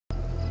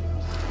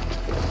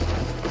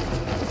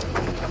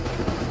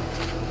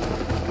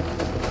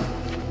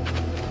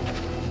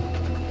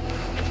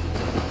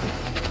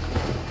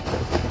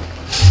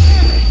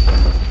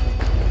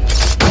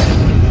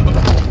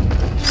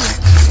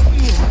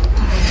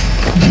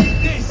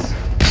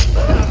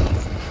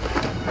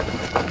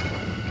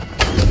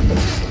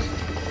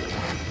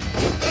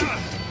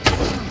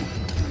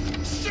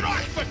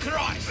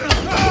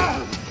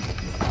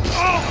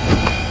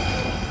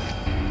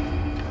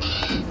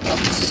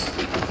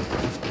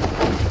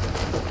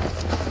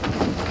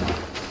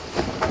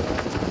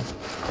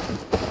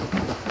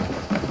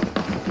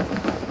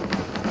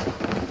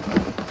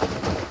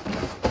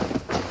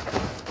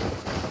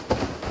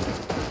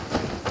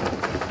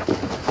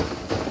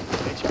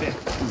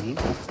meaning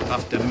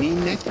after me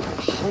net a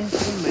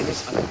humble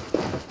menace alone.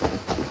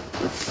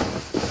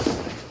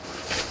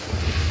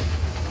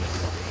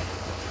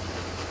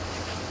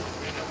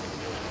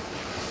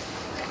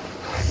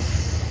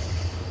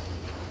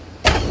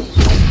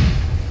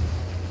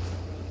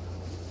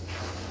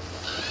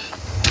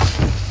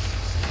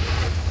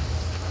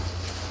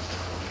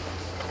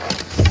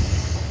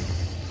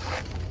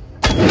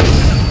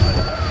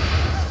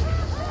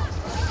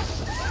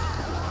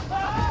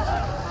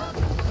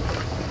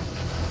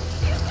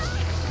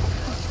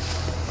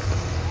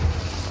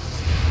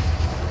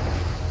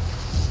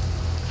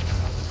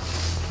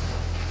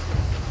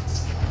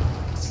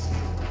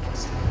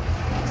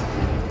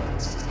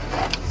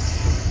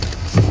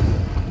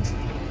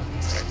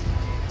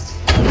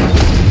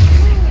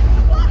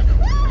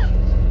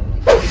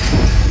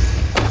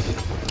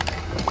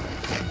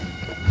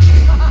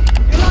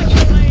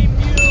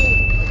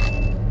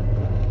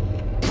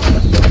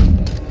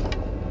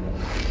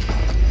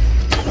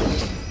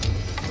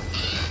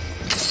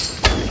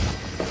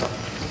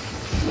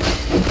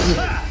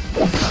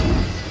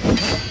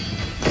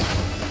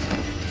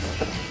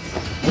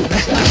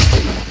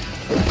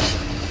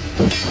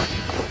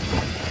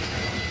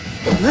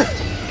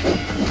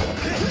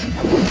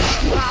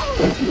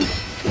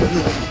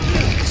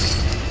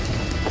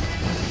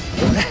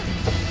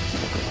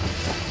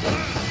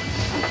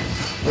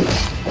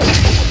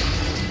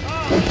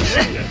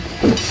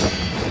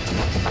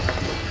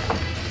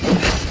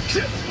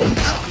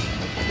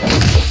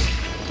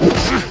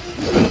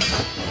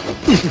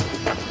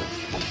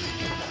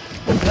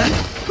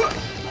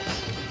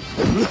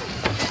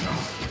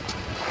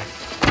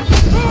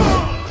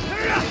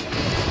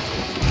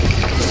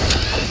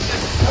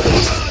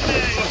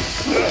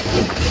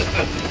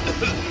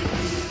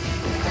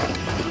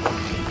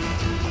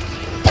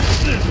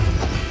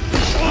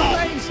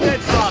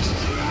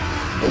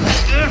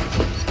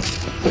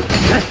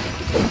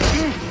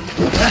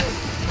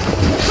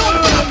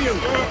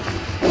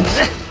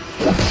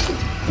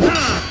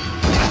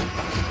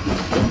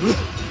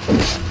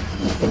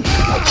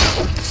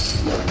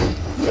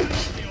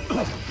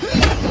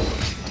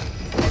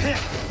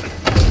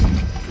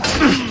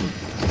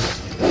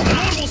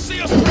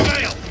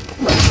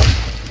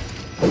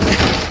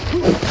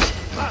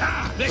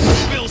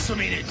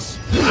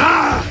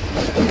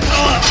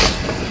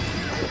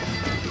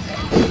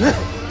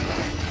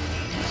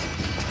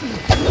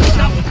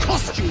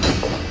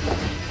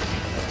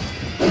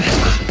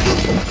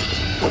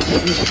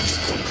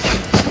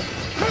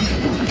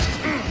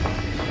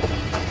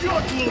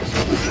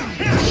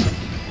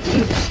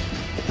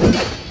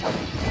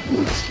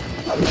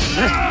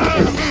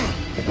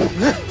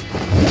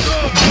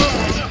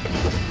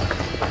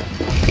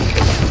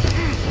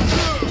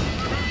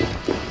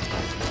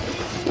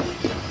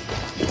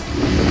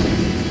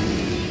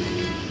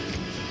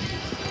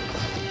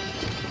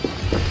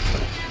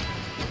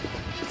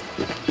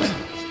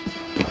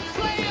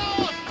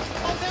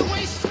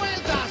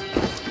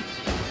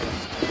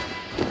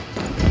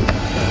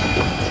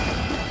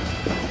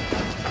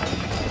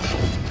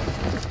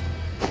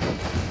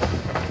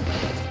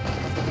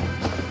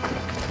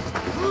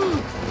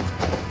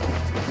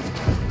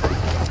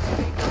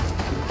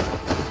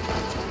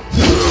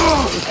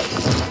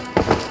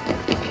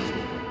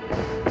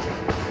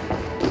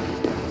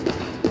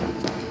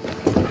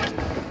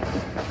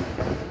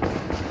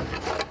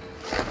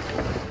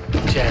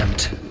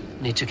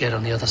 Need to get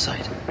on the other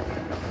side.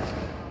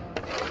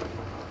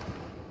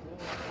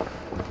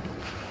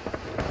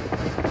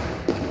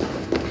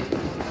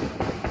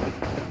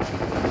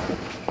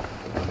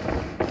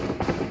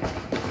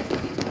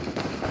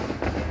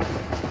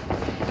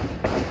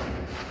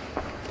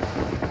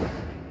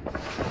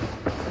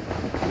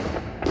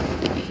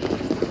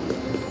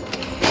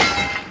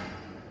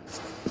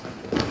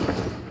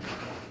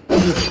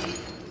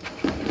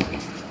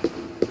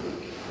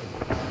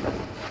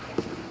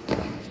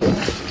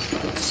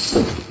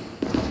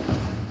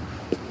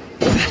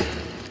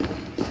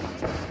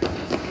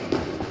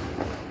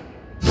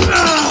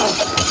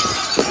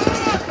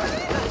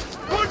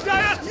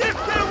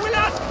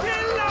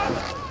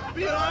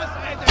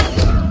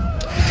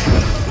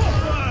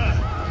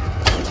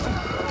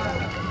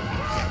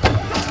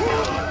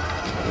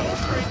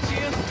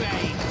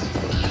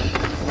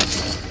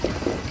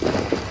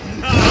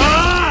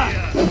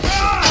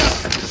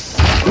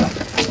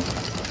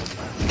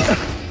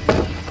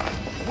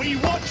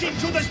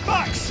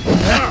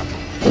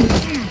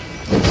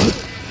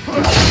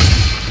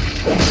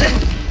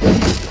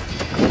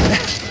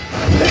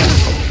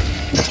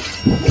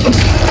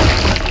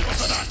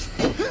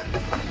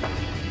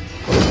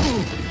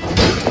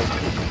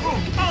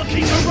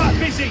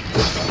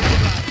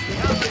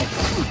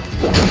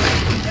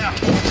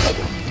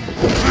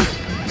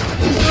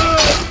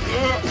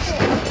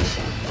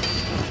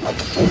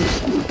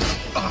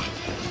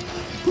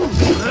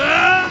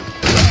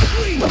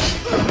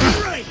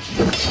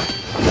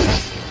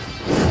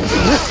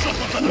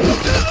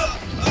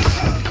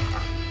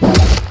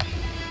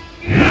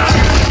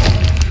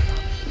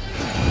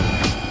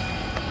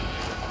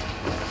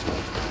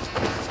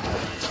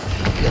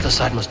 The other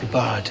side must be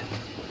barred.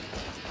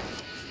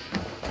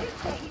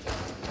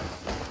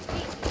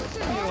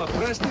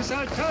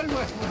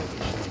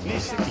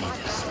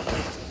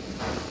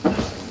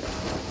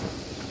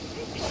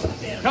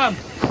 Come,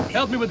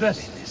 help me with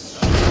this.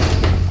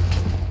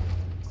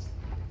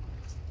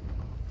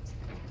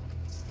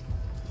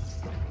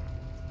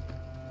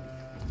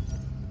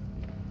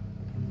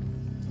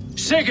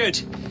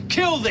 Sigurd,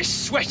 kill this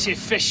sweaty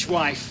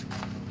fishwife.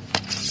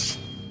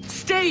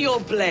 Stay your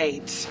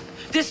blades.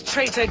 This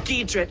traitor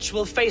Giedrich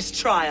will face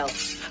trial,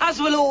 as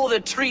will all the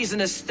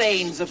treasonous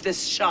thanes of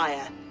this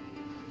shire.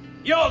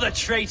 You're the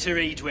traitor,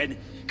 Edwin,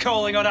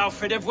 calling on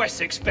Alfred of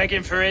Wessex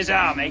begging for his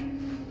army.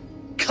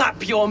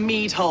 Clap your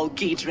mead hole,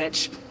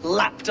 Giedrich,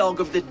 lapdog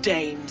of the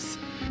Danes.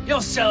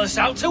 You'll sell us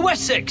out to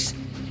Wessex,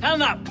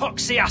 and that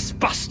poxy-ass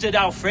bastard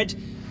Alfred.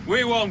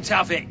 We won't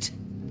have it.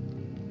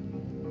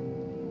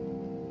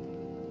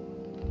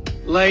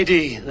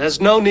 Lady,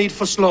 there's no need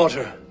for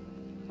slaughter.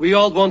 We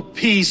all want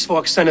peace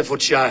for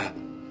Xenofordshire.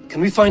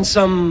 Can we find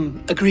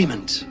some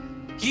agreement?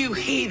 You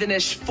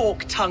heathenish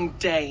fork-tongued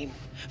Dane.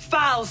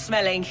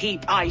 Foul-smelling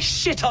heap, I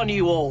shit on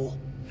you all.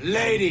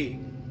 Lady,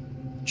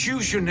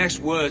 choose your next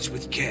words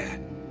with care.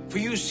 For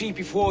you see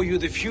before you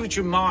the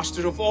future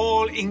master of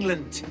all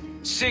England,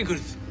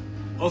 Sigurd,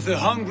 of the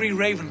hungry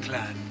Raven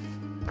clan.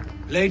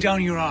 Lay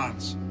down your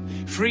arms.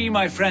 Free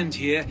my friend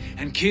here,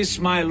 and kiss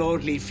my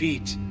lordly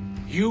feet.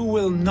 You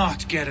will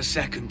not get a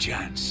second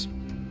chance.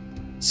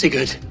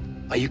 Sigurd,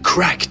 are you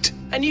cracked?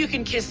 And you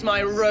can kiss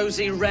my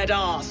rosy red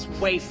arse,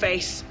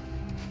 wayface.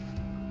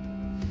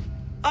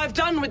 I've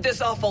done with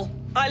this offal.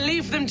 I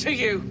leave them to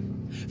you.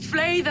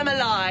 Flay them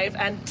alive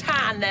and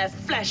tan their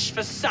flesh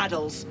for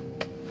saddles.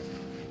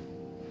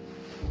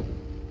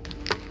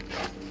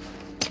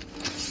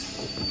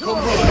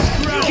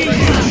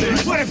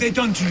 What have they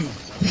done to you?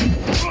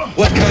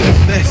 What kind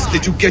of mess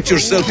did you get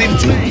yourself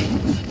into?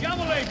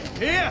 Javelin,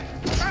 here!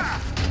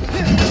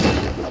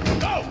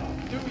 Go!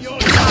 Do your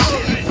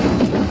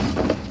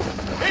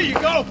Here you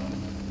go!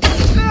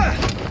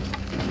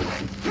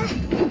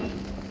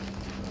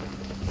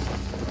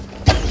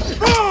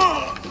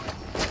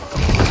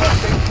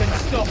 Nothing can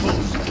stop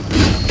us.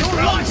 You're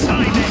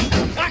alongside me!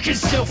 I can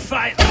still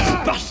fight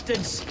those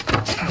bastards!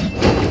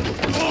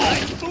 I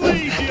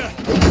believe you!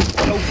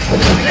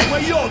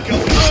 Where you're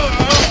going!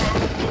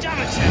 Damn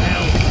it to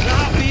hell! The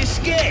Harpy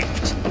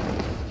escaped!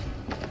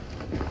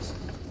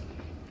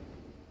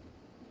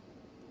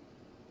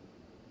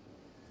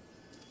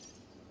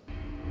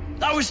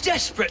 I was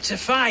desperate to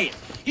fight.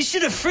 You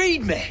should have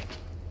freed me.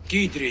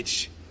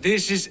 Giedrich,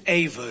 this is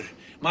Eivor,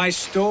 my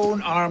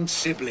stone-armed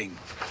sibling.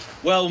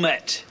 Well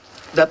met.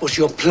 That was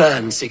your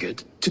plan,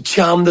 Sigurd. To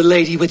charm the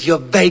lady with your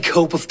vague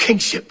hope of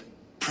kingship.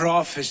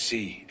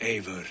 Prophecy,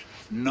 Eivor,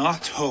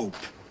 not hope.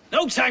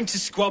 No time to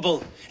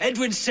squabble.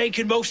 Edwin's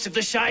taken most of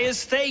the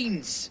Shire's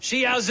thanes.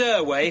 She has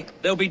her way.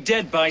 They'll be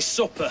dead by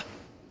supper.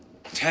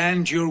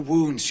 Tend your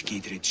wounds,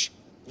 Giedrich.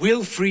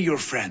 We'll free your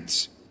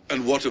friends.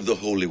 And what of the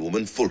holy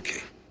woman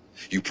Fulke?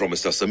 You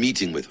promised us a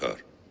meeting with her.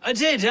 I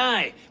did,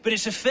 aye. But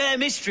it's a fair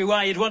mystery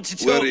why you'd want to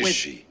talk Where with... is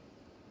she?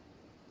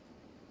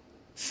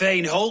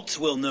 Thane Holt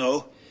will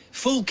know.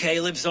 Fulke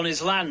lives on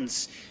his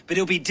lands, but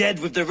he'll be dead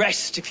with the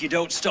rest if you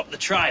don't stop the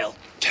trial.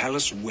 Tell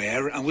us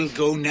where, and we'll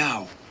go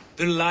now.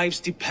 Their lives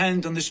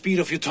depend on the speed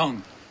of your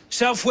tongue.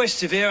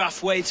 Southwest of here,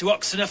 halfway to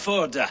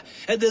Oxenaforda,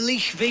 at the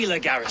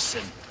Lichvila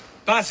garrison.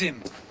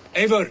 Basim,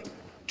 Eivor,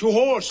 to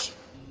horse!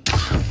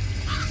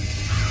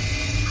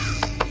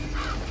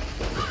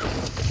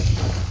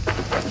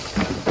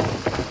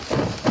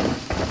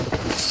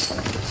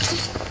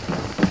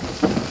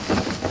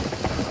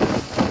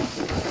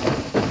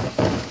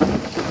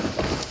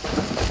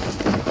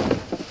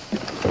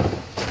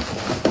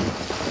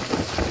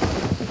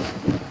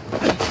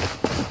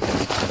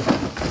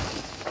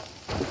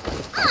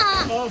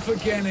 Off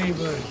again,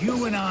 Eivor.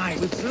 You and I,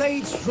 with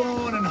blades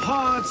drawn and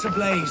hearts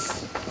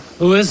ablaze.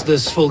 Who is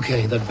this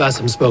Fulke that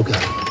Basim spoke of?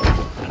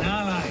 An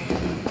ally,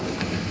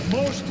 Eivor.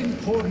 Most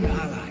important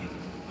ally.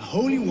 A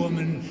holy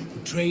woman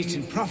who trades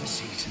in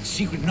prophecies and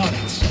secret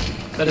knowledge.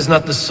 That is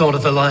not the sort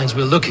of alliance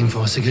we're looking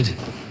for, Sigurd.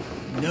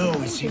 No,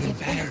 it's even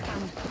better.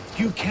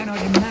 You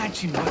cannot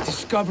imagine what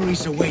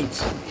discoveries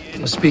await.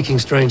 You're speaking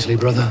strangely,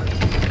 brother.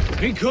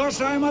 Because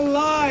I'm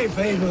alive,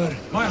 Eivor.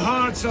 My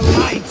heart's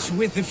alight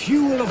with the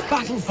fuel of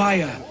battle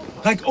fire.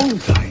 Like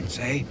old times,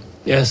 eh?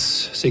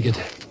 Yes, Sigurd.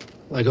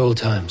 Like old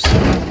times.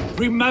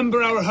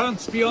 Remember our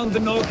hunts beyond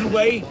the Northern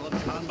Way?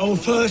 Our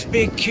first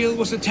big kill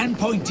was a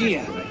 10-point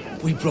deer.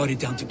 We brought it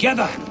down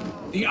together.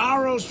 The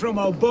arrows from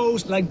our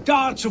bows like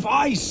darts of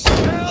ice.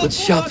 With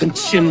sharpened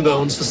shin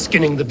bones for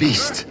skinning the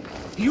beast.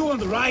 You on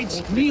the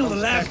right, me on the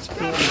left.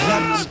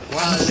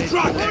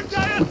 Struck!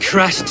 We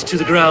crashed to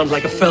the ground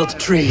like a felled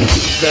tree.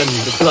 Then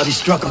the bloody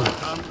struggle.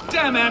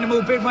 Damn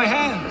animal bit my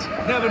hand.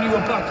 Never knew a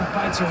buck could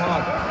bite so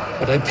hard.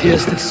 But I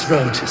pierced its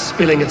throat,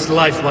 spilling its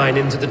lifeline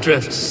into the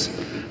drifts.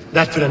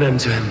 That put an end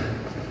to him.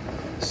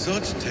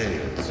 Such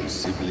tales as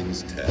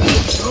siblings tell.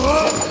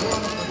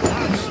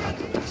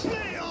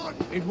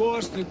 It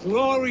was the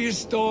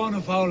glorious dawn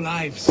of our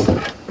lives.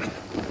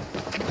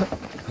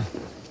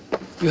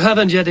 You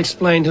haven't yet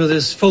explained who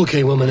this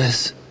Fulke woman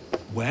is.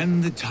 When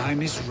the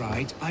time is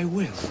right, I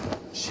will.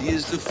 She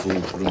is the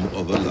fulcrum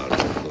of a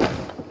larger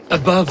plan.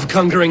 Above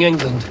conquering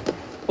England,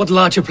 what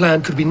larger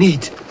plan could we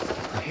need?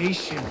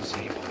 Patience,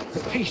 Abel.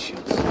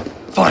 Patience.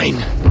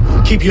 Fine.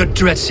 Keep your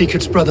dread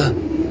secrets, brother.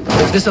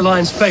 If this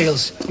alliance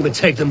fails, you may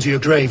take them to your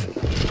grave.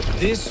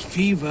 This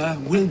fever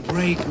will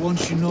break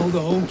once you know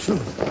the whole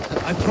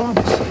truth. I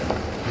promise.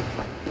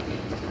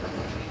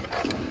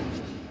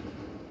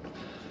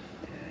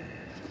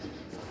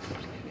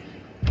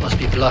 Must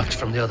be blocked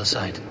from the other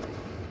side.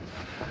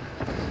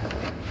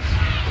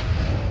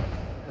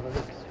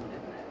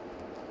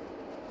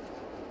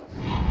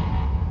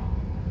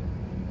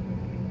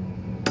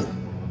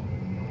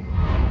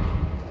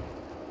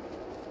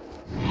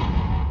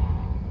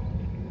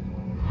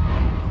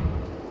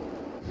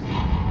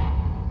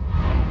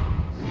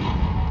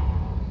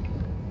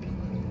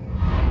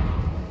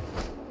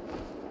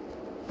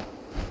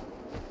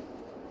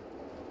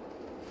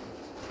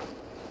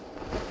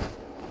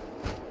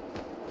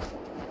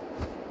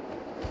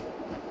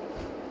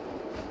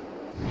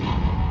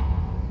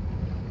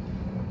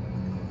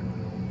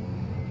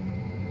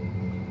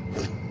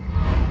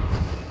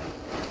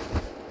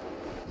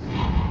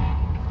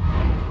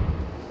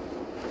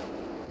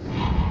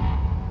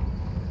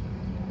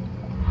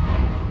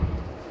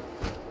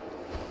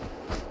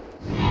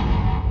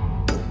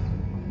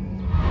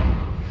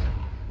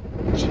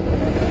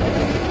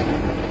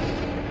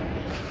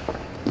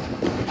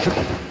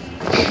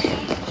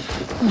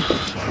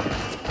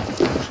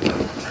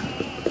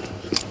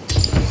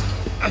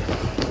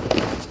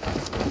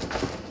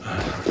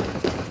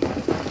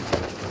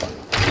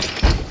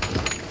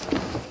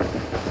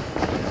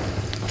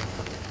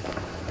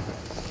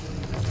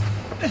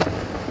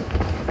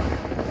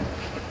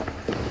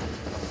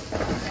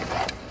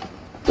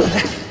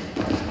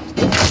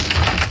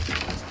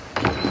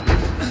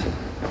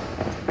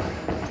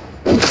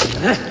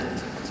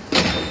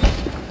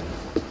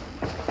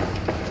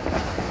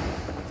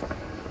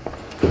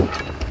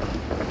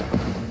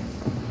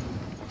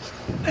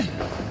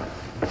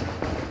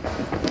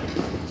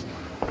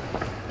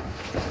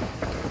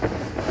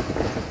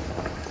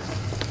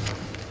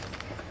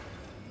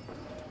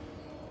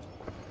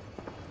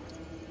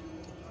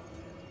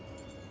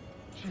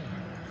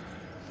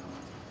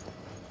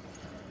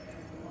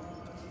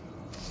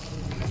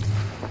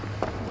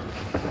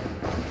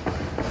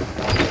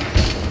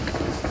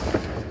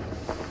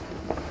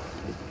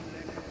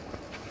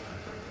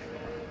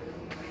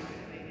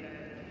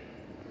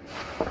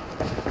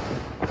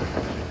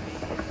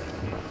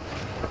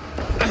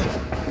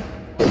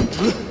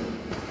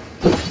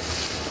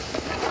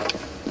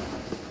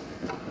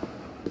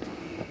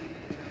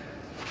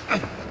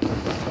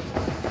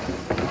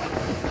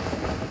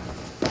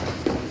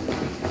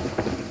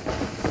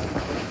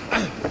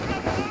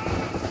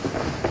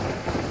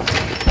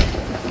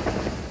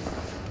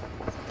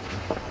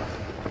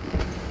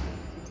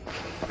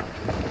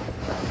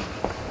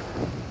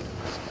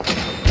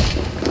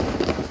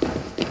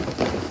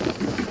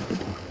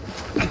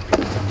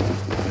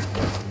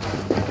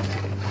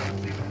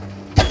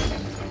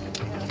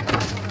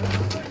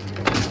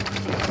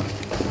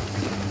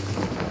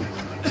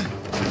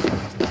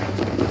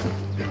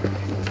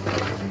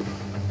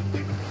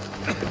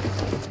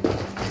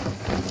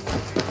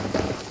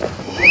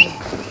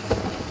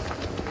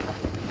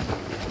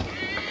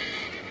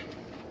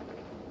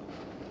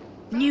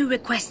 New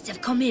requests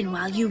have come in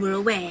while you were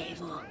away,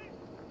 Eivor.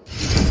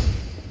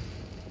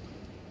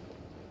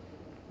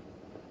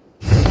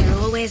 They're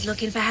always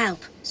looking for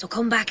help, so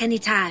come back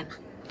anytime.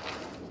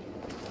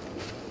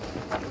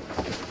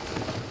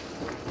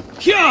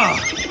 Yeah!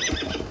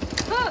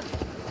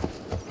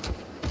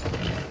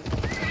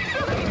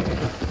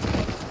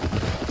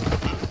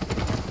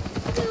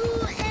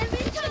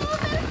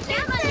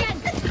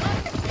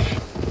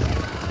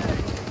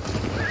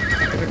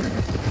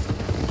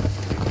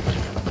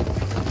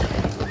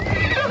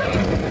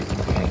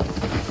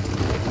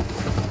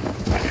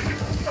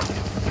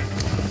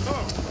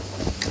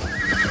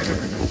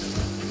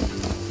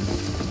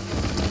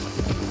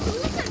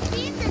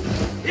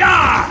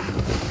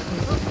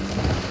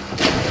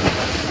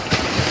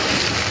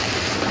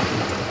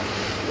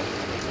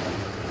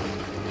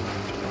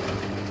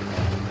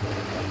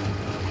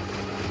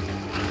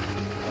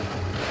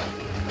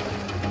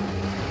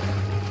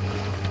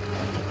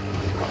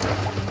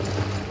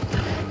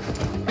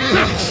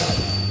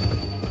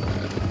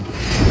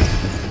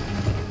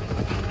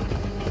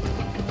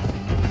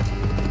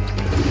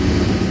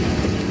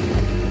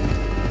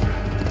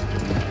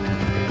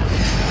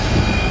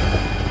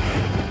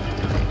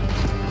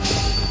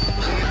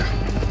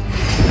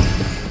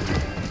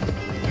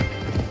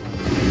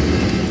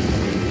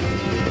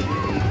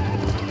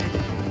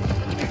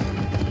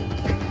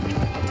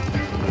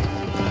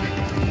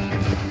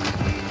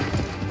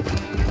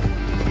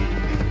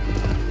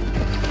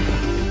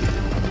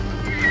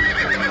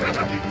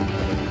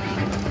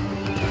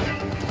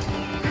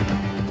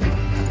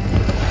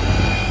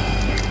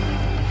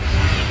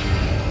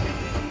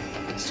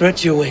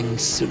 Stretch your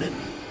wings, Sunan.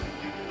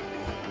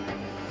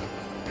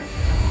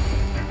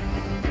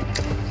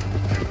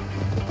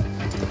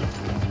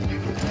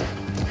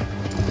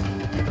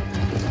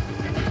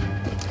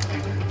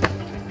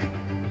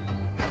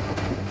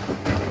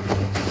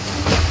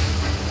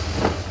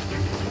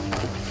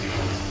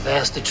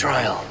 There's the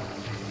trial.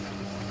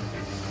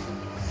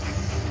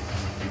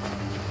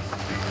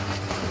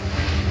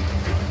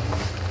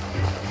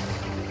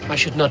 I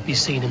should not be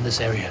seen in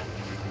this area.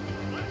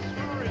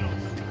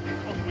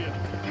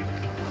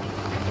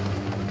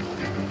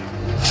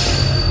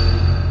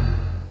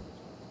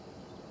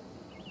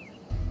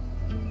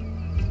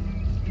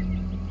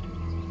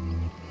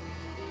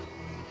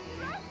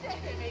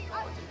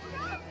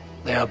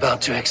 They are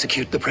about to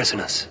execute the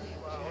prisoners.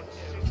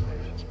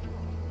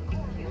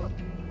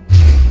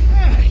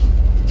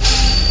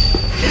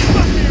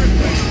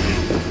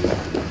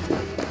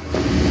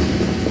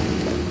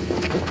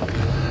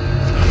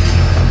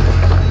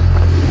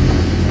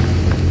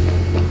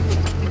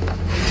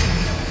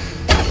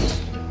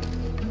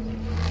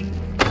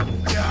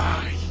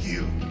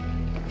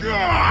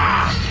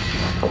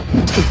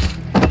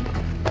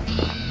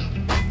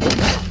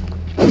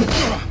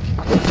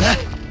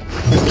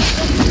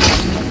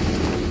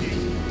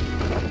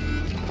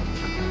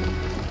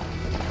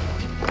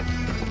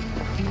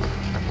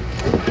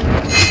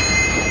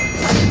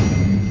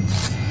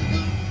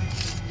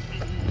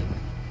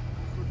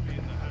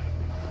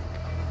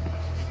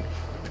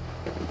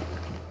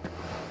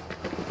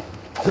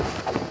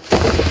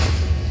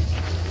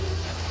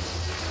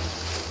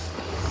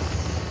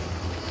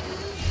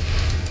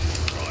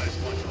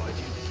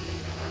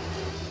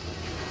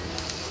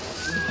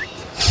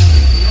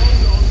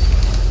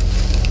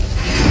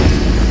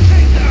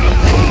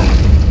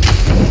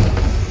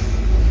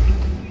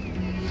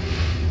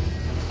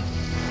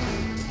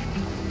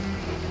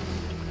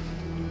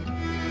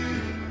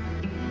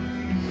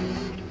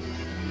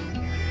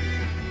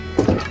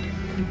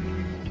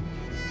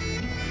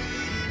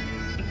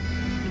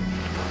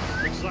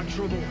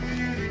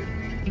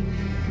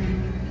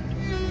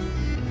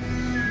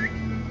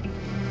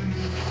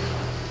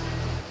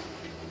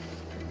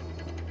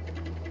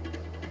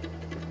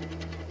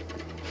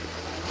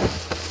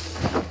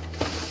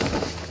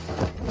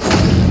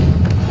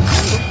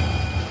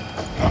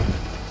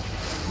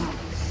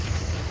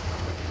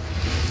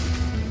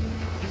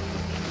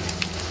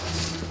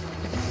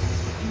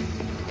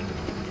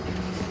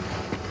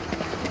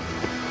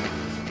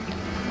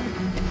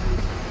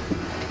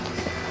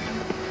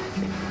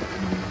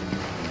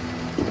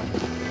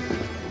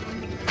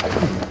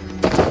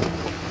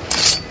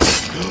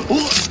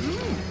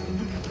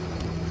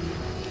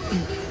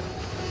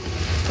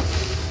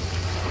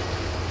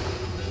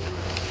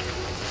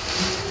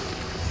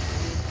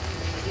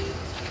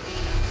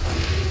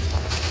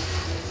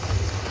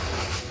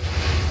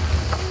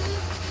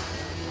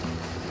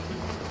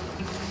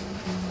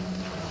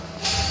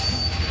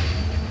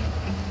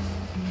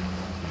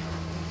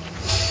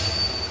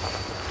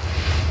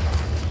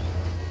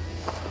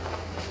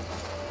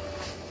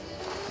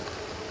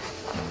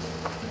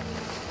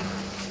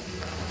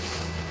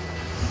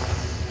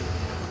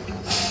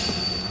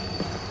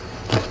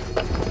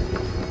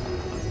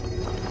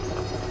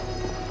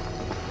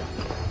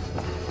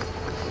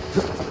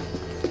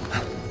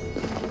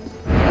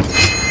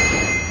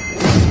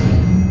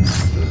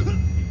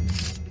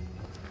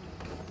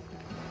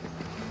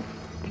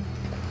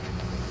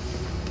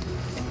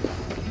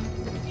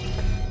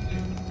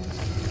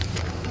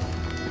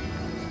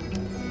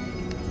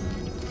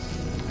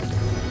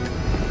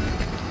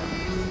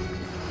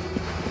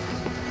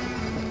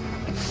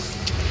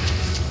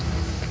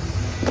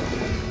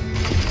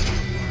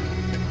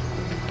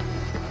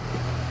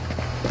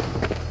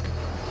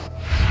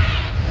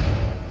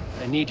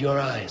 I need your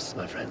eyes,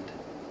 my friend.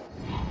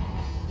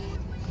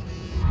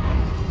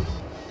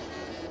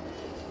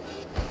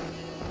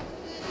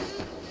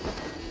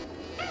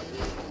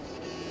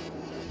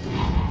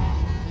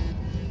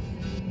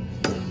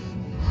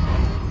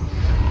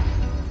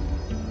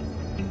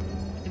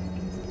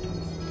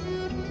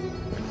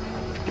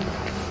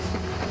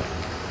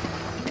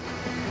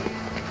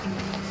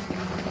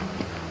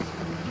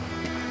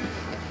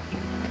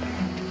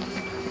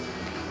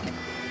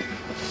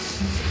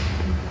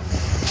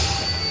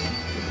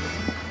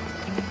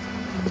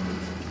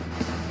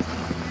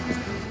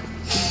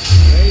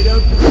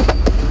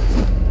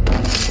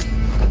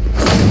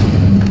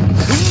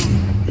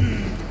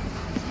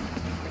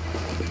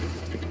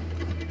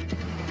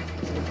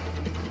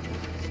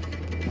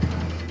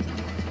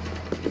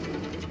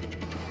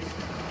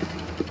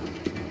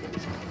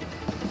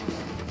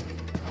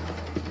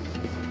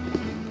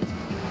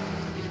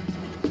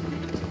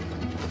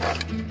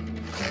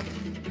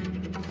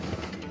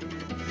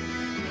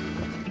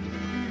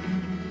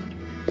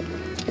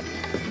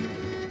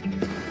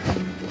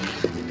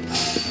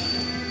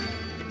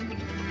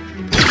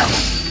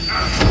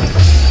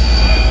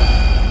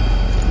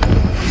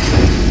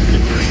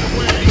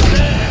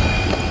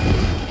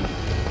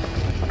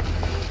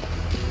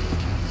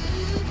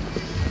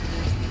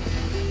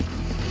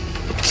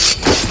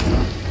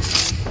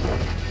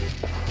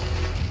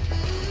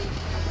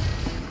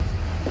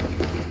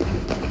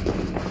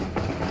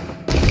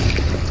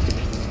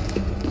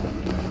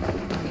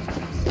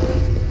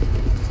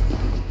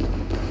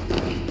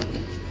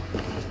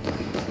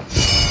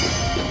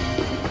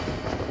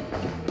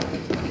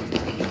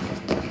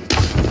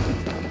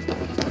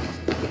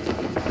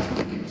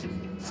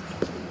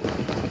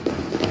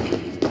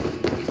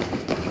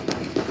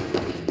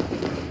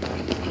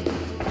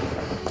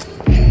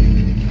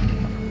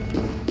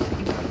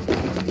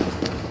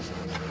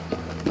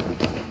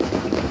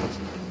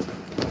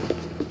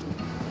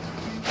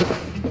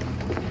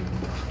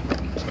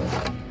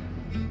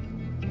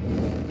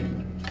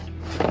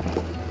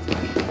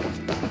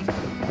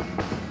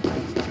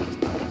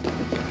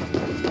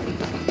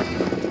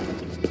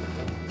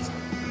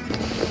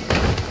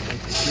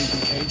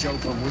 cage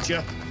open, would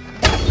you?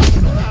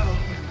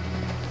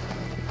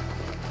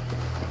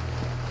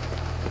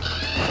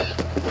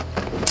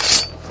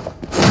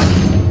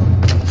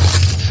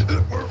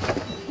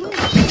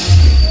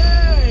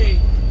 Hey!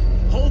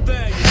 Hold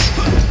there, you...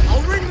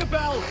 I'll ring the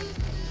bell!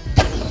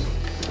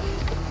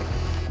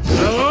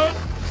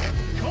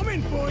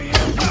 Coming for you!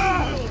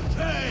 You'll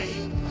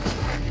pay!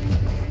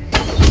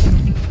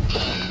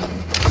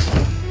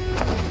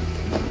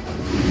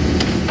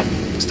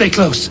 Stay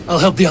close. I'll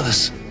help the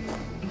others.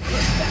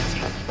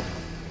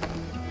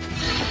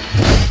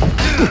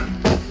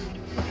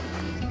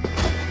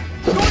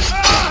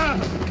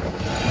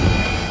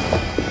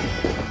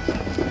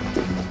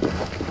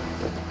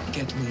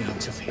 Get me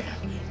out of here.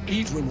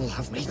 Edwin will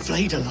have me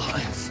flayed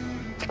alive.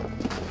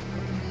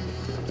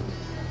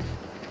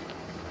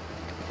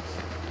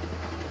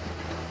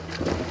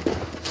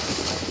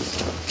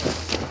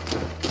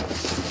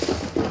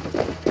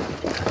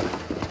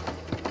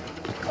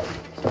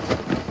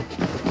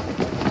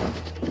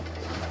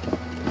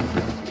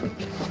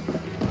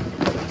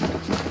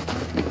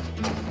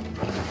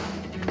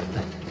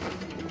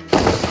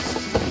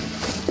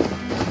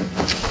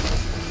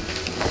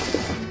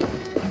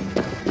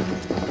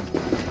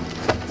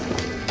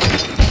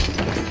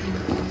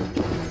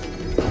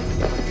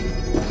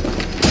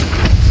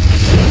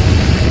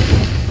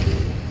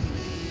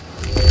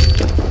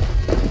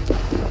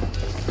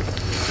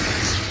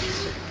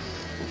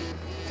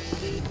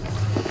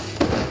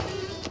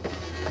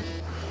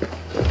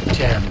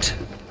 Jammed.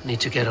 Need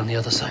to get on the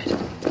other side.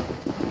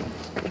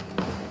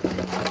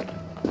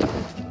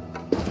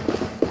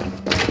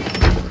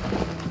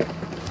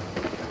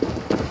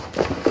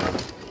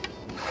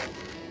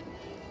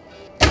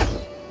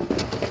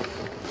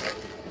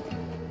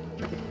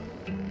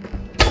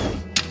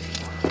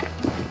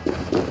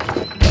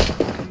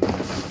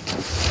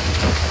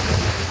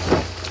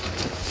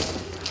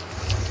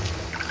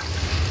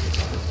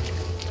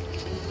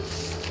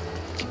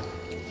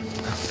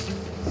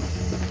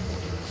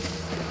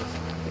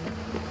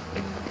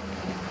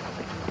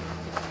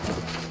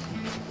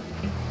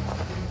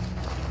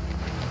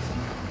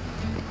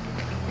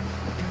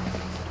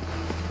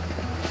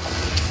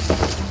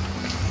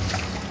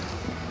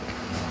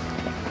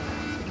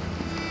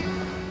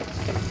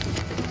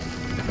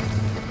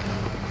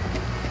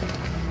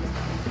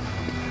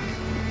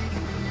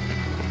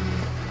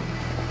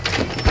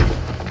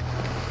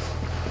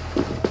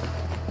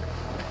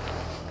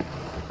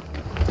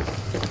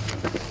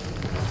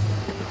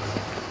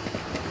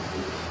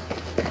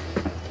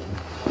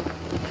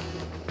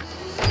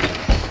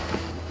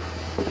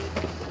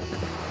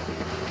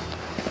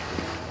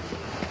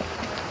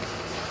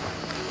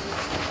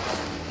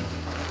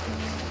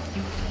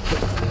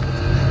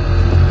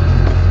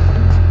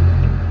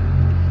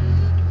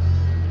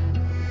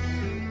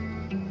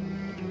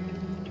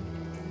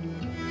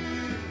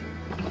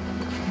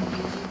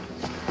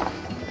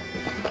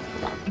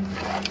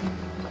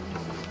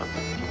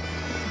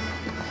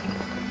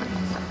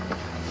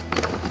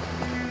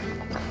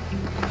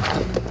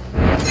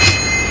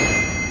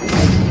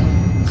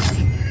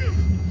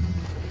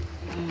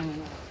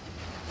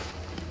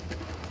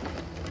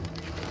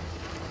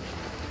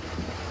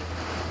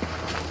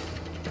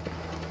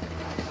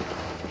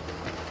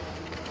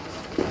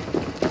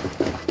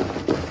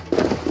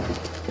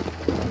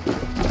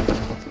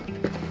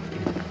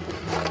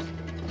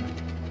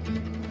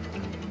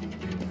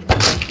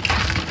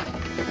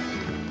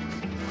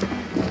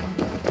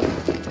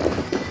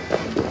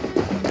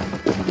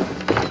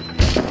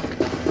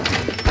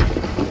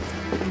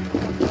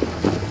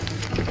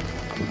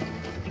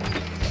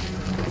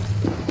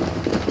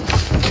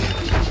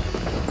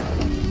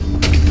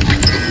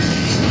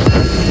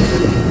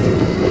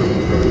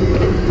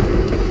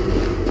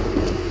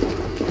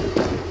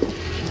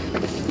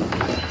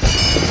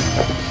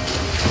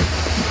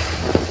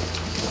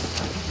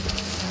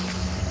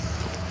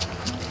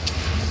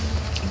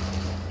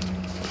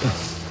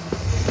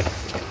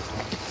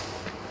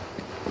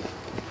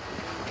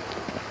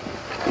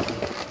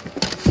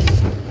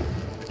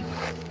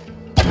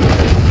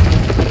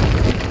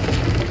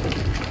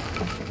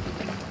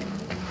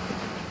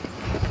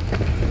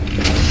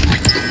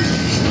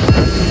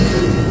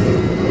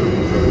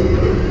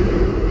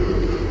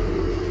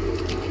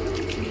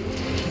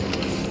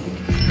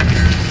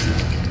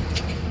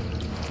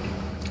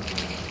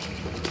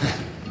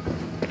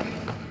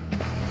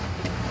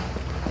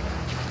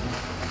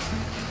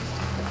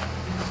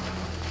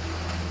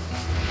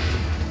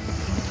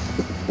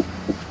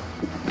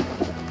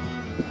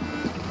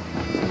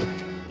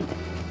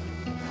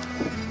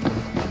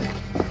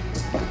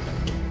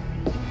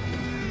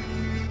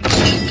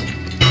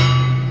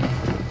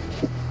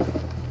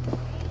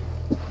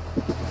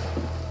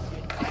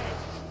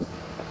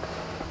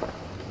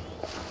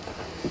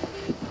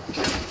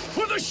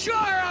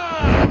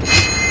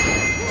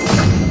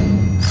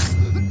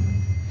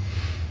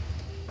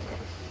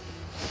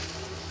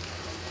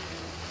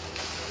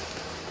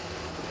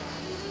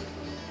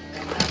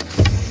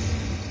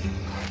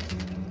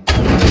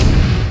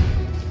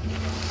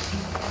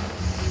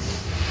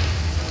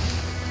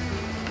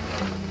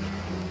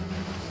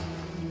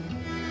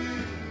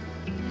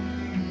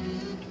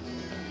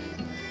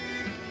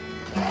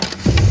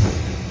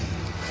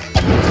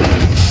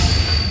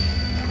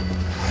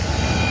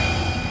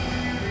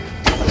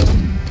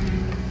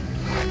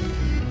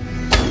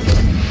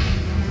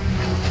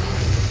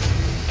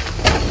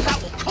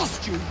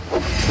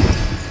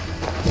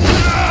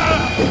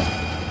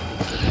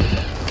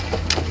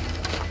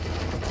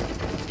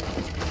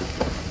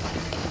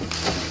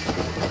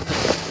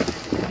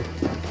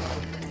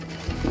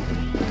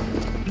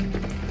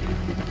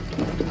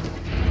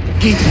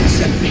 Geedric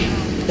sent me.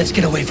 Let's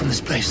get away from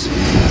this place.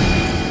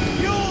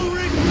 You'll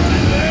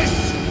regret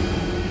this!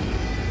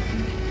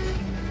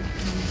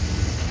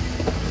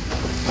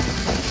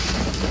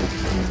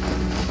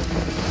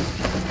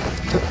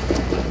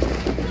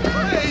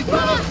 Hey,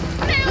 fellas!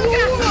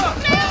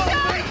 I'll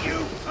make you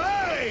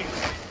pay!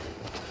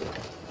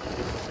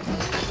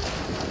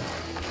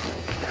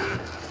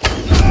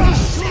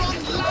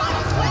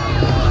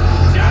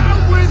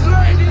 Down with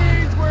Lady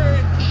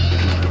Edwin!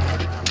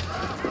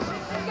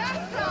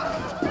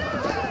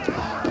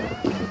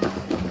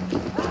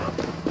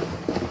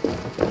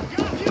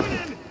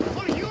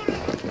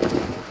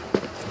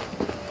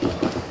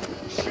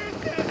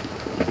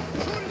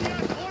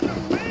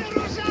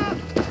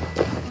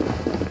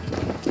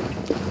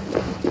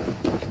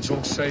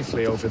 Talk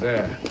safely over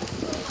there.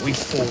 We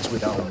fought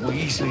with our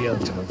Weasley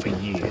Elderman for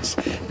years.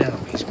 Now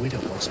his widow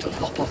wants to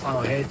lop off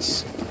our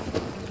heads.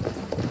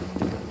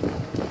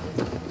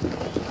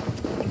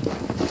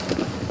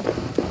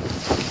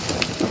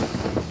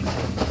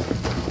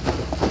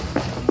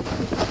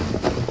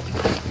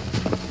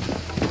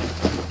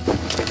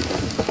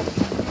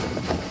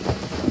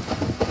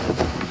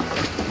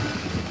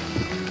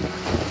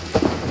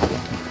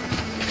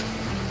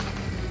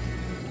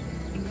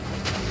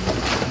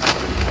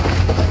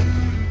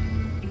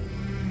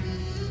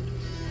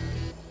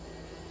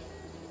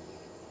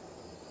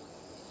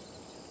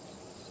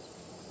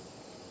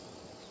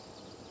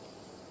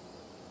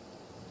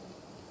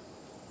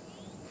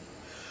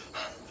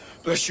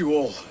 Bless you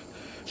all.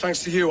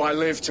 Thanks to you, I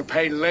live to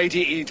pay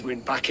Lady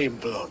Edwin back in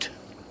blood.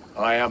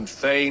 I am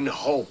Thane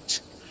Holt.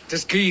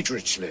 Does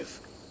Geedrich live?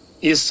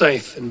 He is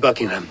safe in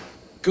Buckingham.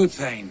 Good,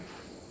 Thane.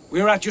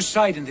 We are at your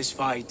side in this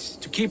fight,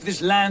 to keep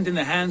this land in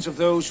the hands of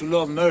those who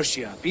love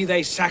Mercia, be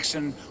they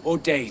Saxon or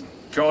Dane.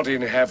 God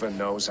in heaven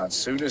knows I'd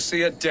sooner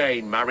see a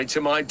Dane married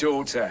to my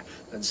daughter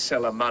than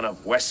sell a man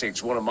of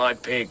Wessex one of my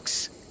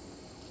pigs.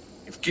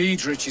 If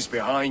Geedrich is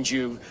behind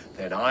you,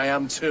 then I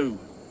am too.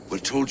 We're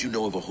told you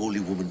know of a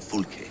holy woman,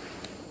 Fulke.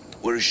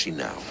 Where is she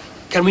now?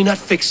 Can we not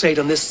fixate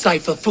on this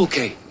cipher,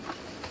 Fulke?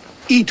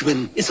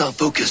 Edwin is our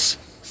focus.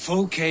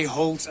 Fulke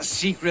holds a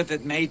secret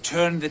that may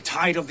turn the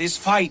tide of this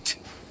fight.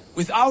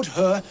 Without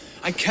her,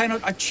 I cannot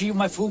achieve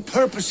my full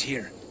purpose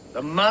here.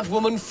 The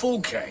madwoman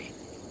Fulke?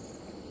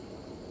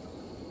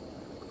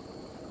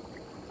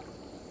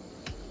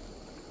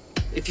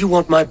 If you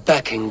want my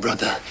backing,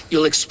 brother,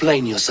 you'll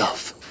explain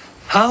yourself.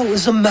 How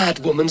is a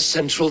madwoman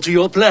central to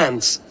your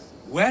plans?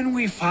 When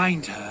we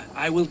find her,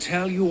 I will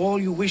tell you all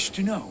you wish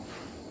to know.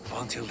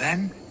 Until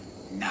then,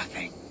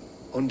 nothing.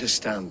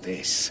 Understand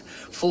this.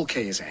 Fulke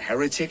is a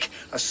heretic,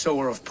 a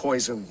sower of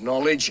poisoned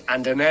knowledge,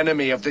 and an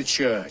enemy of the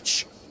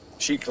Church.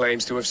 She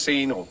claims to have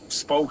seen or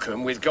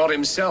spoken with God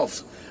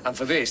himself. And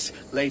for this,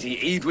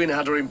 Lady Edwin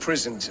had her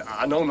imprisoned,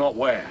 I know not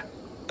where.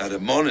 At a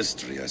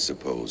monastery, I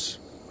suppose.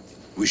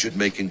 We should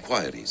make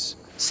inquiries.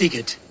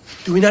 Sigurd,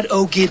 do we not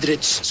owe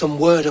Geedrich some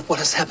word of what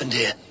has happened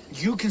here?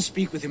 You can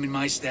speak with him in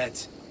my stead.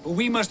 But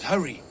we must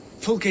hurry.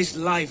 Fulke's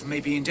life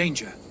may be in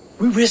danger.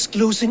 We risk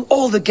losing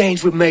all the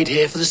gains we've made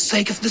here for the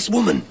sake of this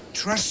woman.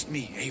 Trust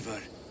me, Eivor.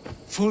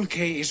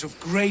 Fulke is of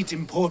great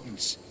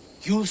importance.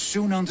 You'll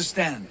soon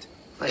understand.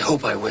 I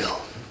hope I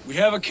will. We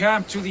have a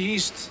camp to the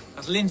east,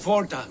 at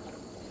Linforta.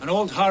 An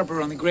old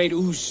harbor on the Great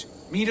Ouse.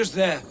 Meet us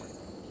there.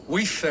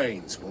 We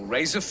Thanes will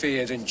raise a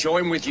feard and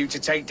join with you to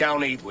take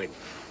down Edwin.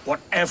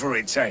 Whatever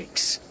it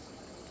takes.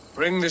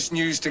 Bring this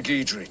news to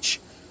Geedrich.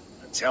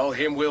 Tell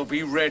him we'll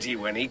be ready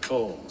when he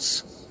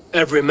calls.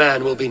 Every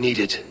man will be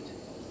needed.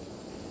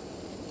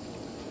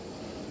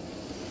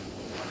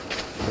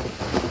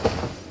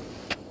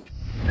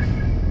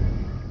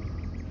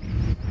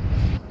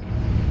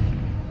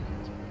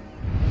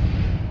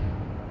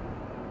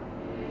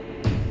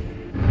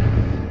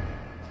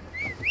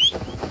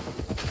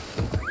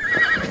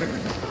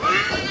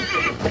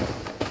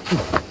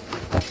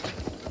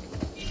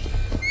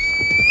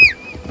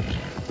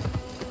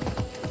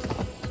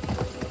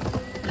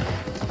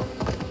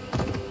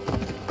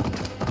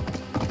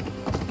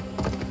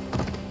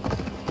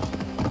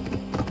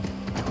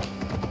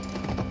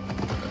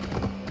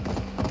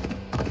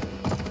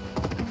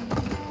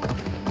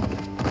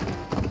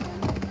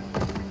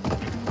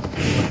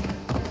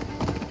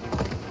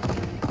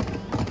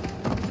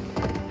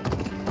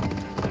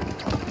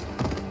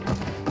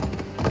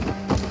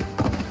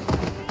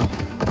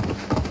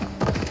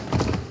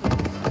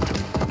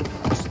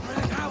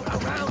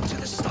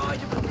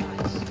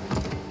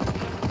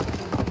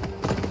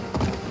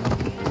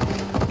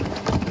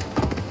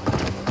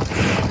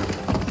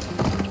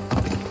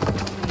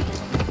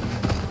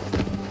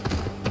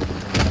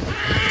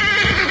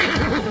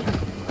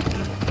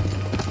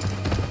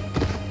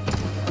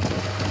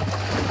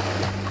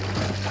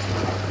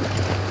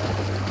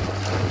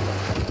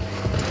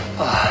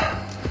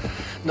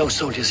 No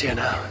soldiers here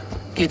now.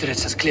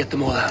 Geedrich has cleared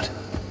them all out.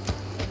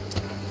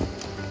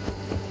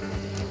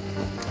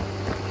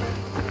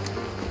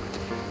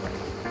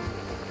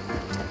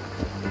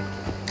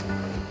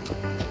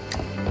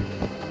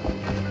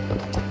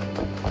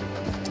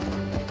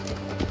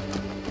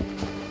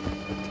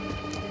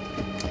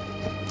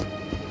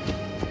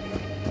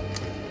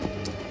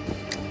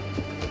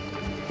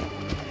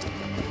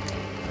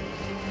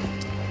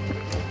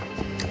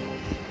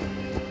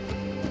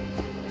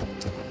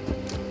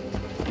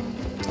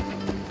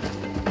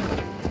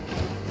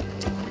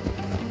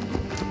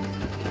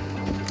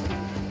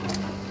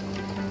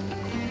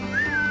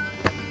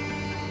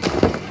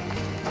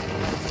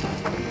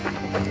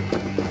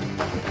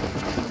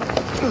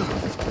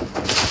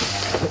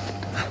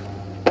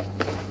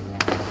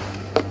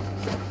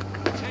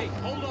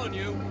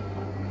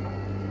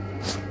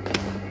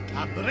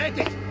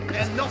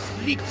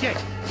 yet.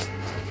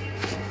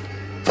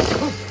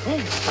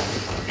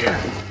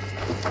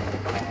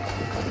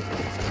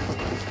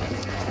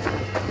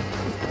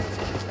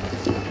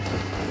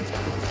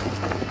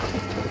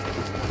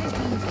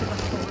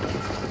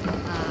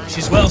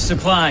 She's well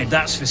supplied,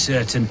 that's for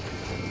certain.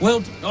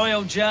 Wilt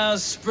oil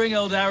jars,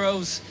 spring-old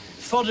arrows,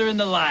 fodder and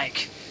the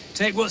like.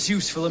 Take what's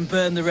useful and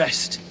burn the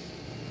rest.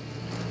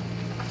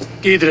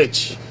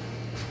 Giedrich.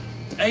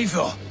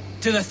 Eivor,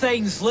 do the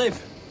Thanes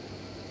live?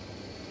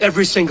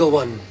 Every single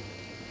one.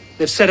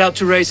 They've set out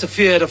to raise a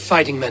fear of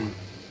fighting men.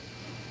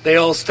 They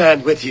all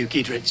stand with you,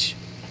 Giedrich.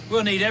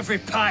 We'll need every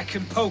pike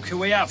and poker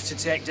we have to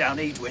take down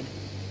Edwin.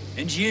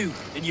 And you,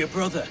 and your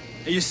brother,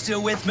 are you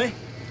still with me?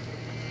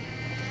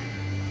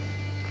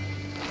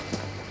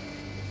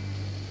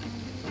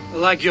 I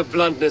like your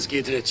bluntness,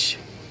 Giedrich.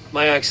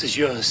 My axe is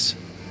yours.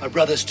 My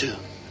brother's too.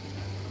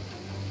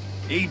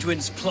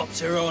 Edwin's plopped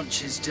her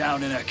haunches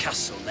down in her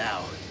castle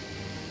now.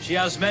 She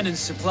has men and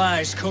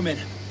supplies coming.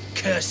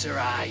 Curse her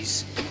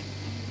eyes.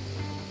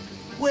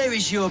 Where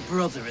is your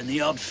brother and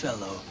the odd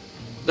fellow?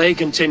 They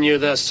continue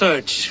their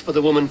search for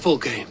the woman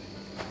Fulke.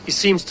 He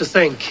seems to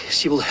think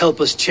she will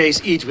help us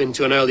chase Edwin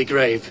to an early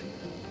grave.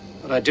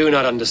 But I do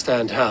not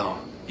understand how.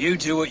 You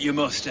do what you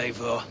must,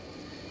 Eivor.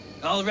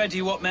 I'll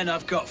ready what men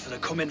I've got for the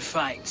coming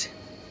fight.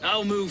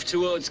 I'll move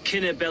towards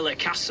Kinnabella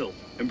Castle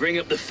and bring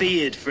up the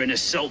Fyrd for an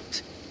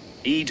assault.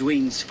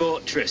 Edwin's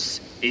fortress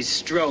is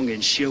strong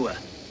and sure.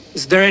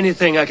 Is there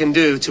anything I can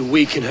do to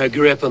weaken her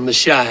grip on the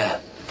Shire?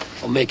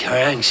 Or make her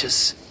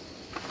anxious?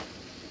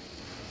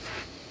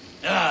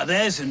 Ah,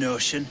 there's a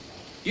notion.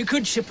 You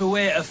could chip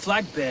away at her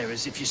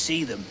flag-bearers if you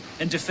see them,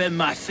 and defend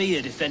my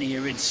Fyrd if any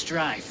are in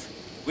strife.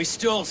 We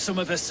stole some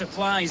of her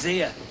supplies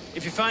here.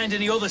 If you find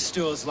any other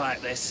stores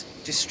like this,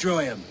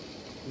 destroy them.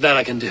 That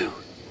I can do.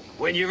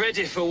 When you're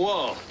ready for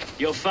war,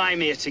 you'll find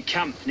me at a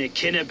camp near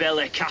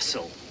Kinnabella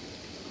Castle.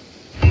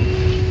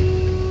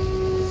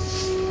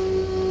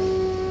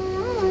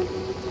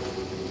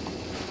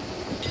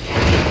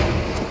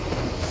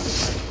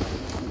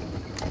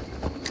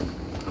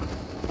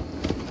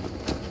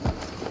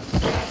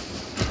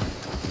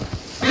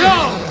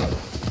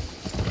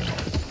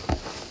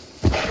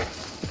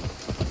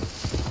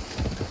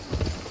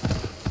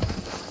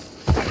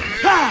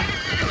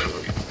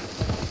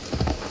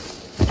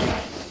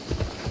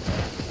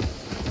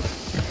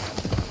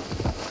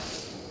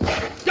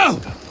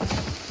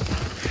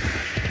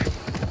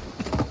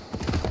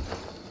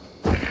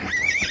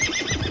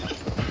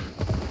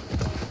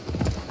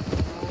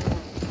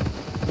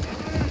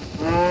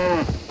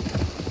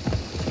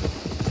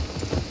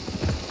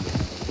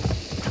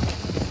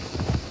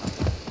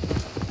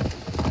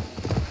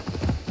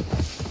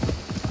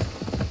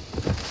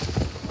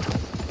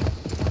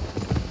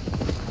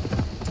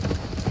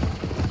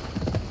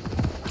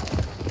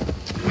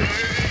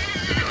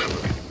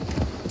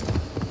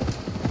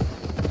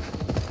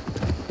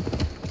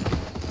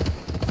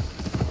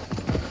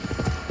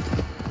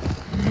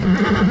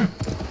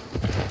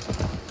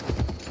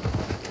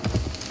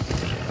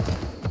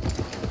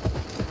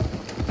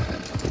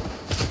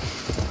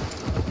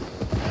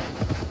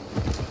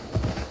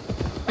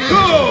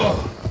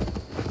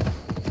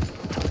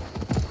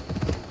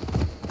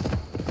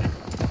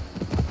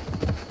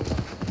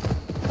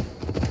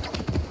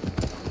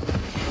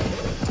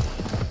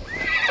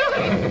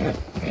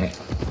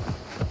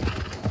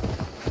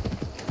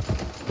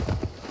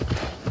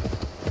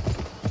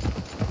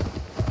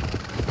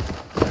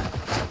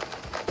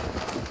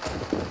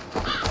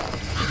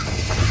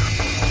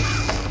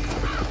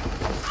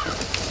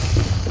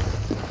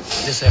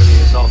 This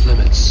area is off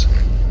limits.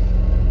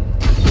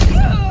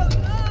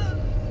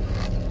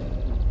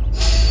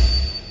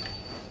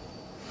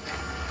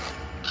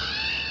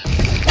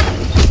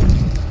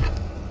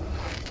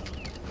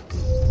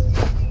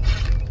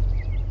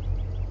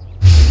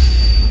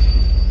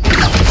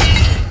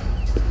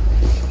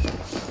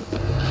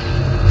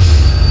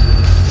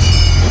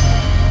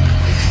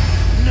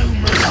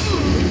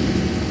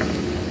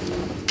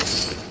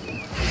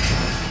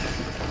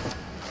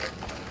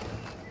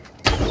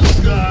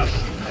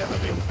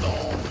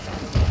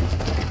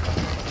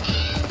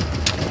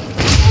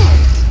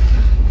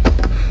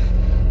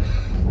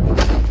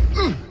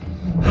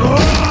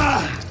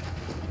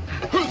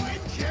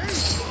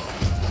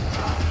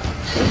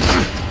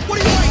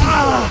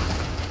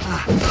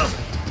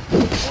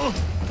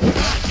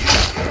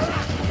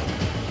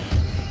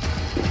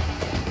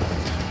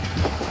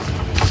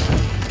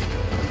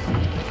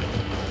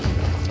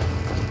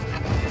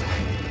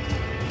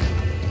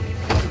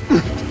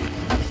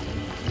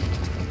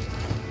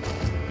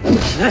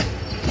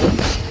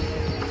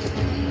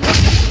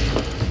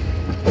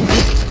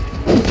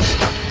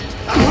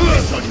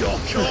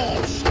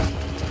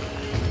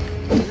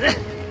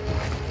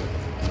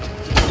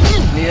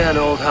 Near an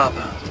old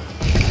harbor.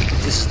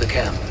 This is the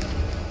camp.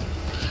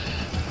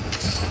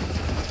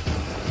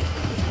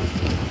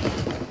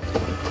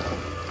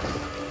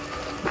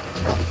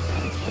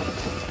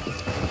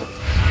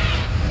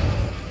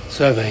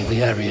 Surveying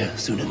the area,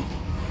 Sunan.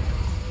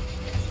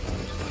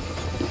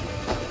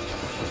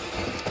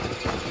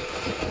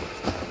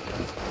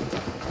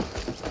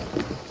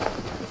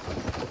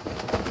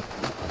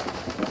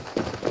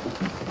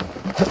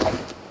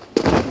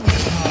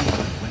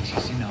 When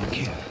she's in our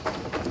care,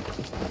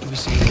 do we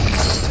say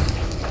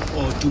yes,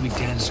 or do we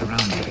dance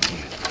around the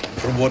idea?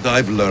 From what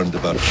I've learned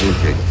about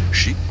Fulke,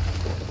 she...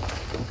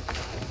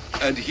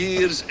 And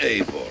here's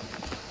Eivor.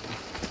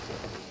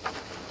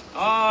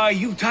 Ah,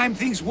 you timed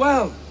things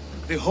well.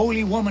 The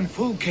holy woman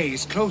Fulke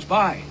is close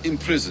by.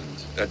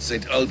 Imprisoned at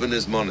St.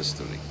 Alban's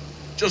Monastery,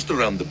 just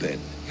around the bend.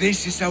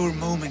 This is our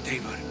moment,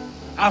 Eivor.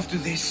 After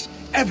this,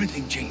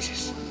 everything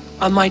changes.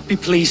 I might be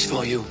pleased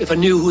for you if I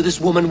knew who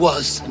this woman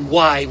was and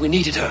why we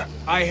needed her.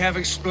 I have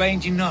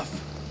explained enough.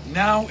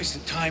 Now is the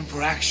time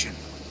for action.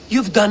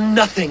 You've done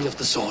nothing of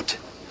the sort.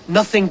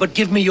 Nothing but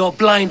give me your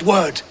blind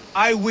word.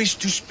 I wish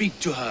to speak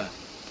to her.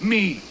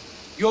 Me,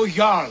 your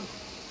Jarl.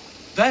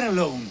 That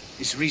alone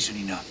is reason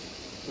enough.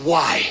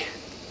 Why?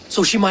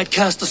 So she might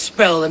cast a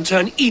spell and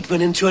turn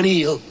Eadwin into an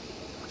eel.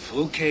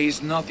 Fulke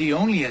is not the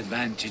only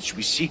advantage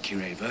we seek here,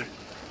 Eivor.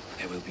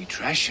 There will be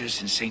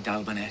treasures in St.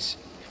 Alban's.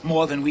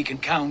 More than we can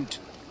count.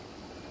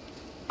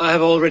 I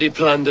have already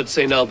plundered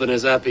St.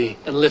 Alban's Abbey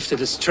and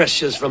lifted its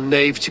treasures from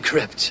nave to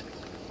crypt.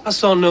 I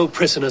saw no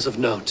prisoners of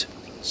note.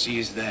 She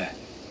is there.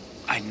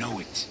 I know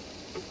it.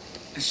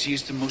 And she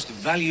is the most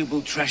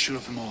valuable treasure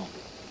of them all.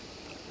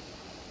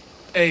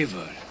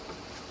 Eivor,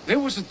 there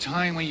was a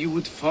time when you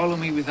would follow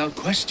me without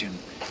question,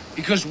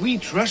 because we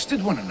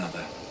trusted one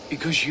another,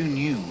 because you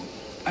knew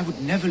I would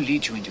never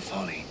lead you into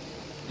folly,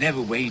 never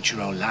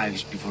wager our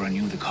lives before I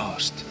knew the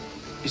cost.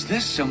 Is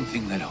there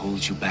something that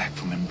holds you back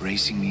from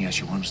embracing me as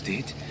you once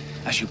did?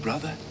 As your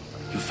brother?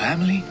 Your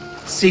family?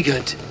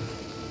 Sigurd,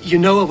 you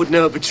know I would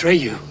never betray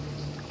you.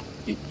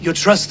 Your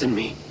trust in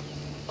me.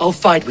 I'll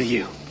fight with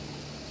you.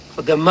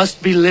 But there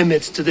must be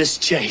limits to this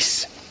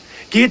chase.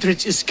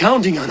 Geedrich is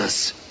counting on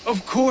us.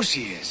 Of course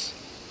he is.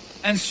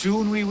 And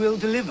soon we will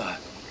deliver.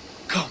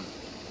 Come.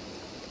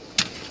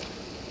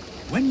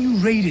 When you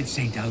raided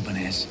St.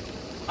 Alban's,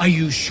 are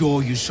you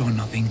sure you saw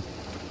nothing?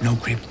 No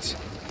crypts?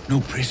 No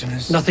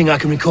prisoners? Nothing I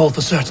can recall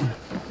for certain.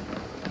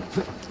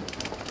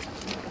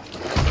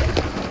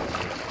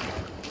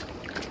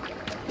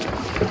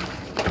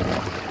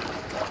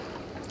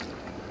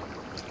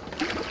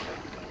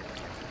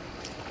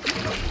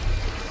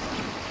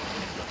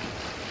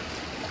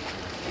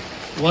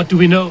 What do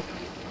we know?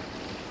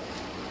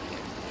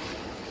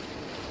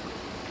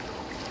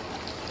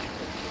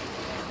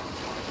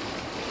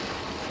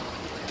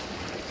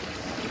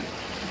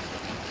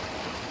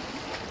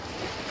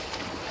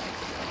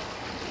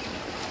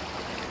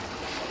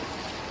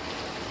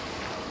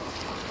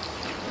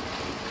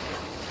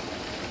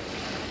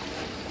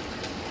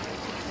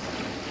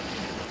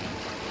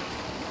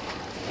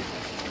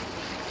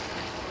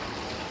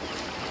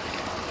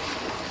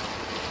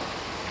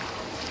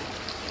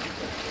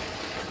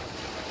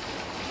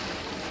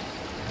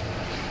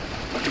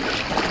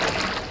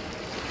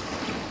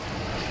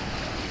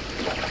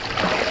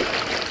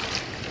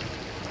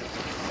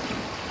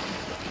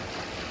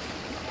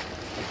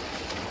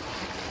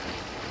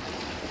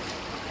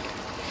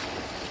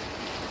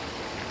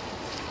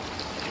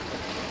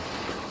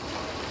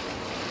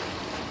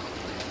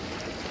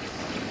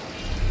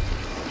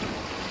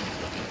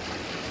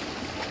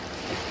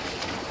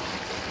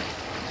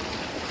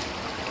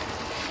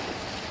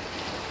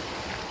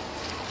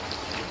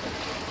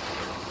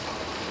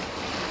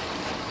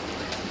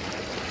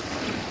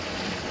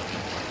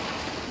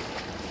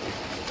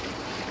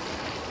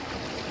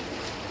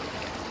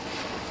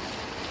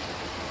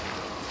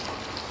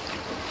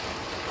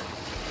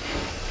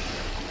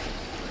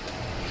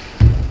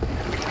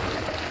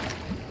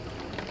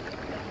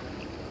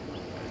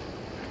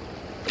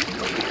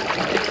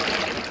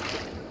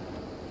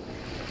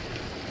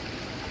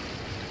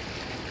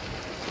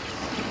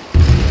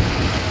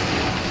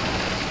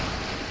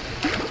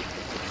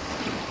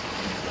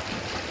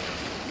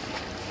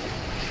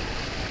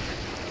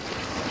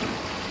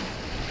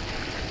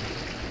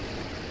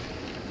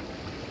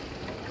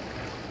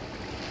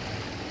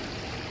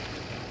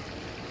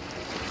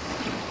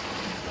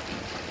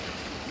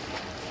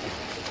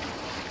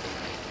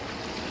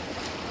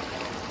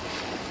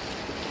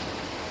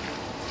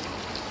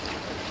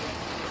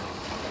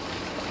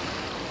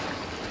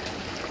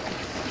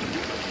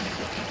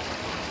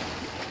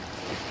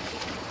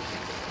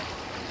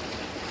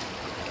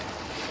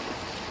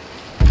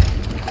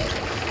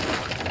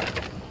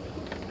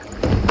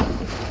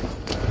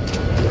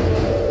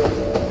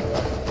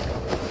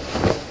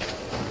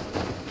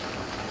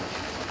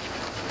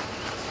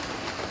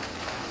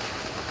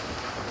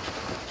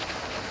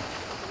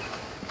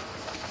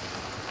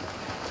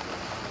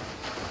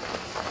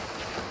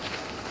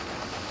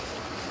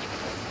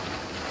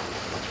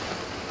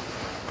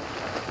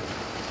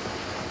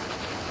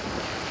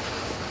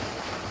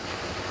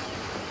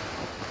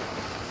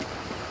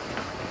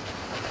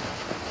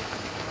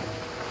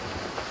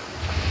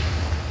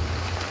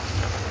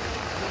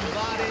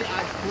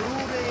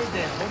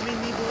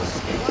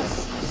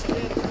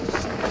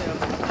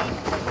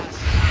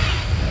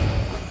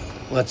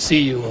 Let's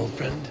see you, old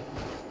friend.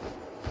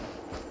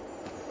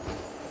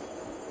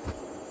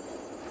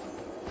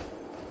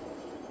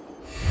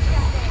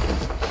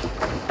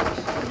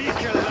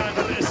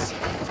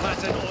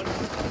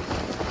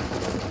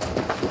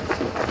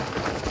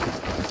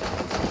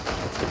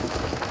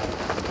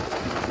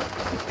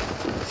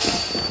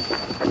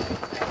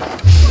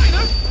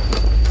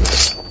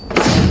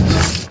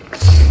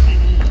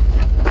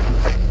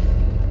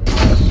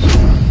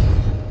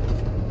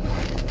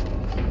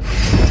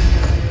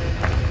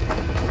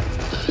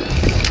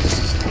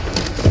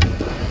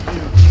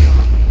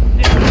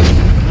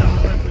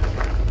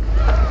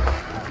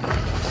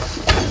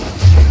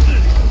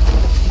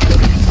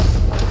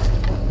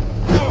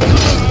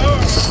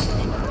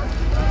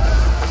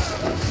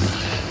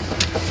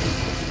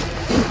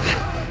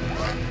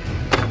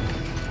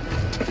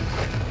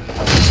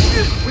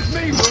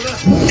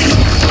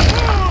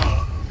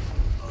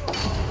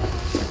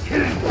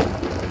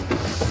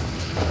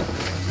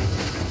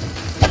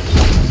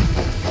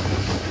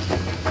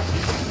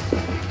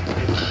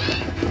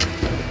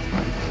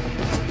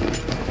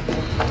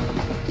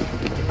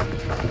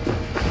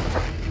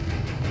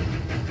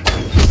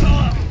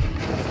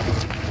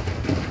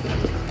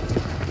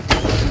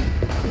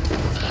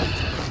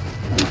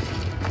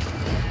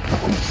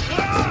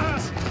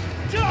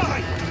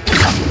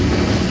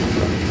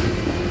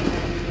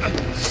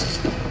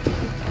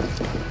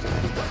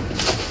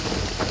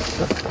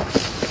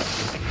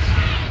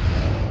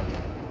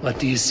 What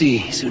do you see,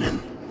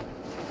 Sunan?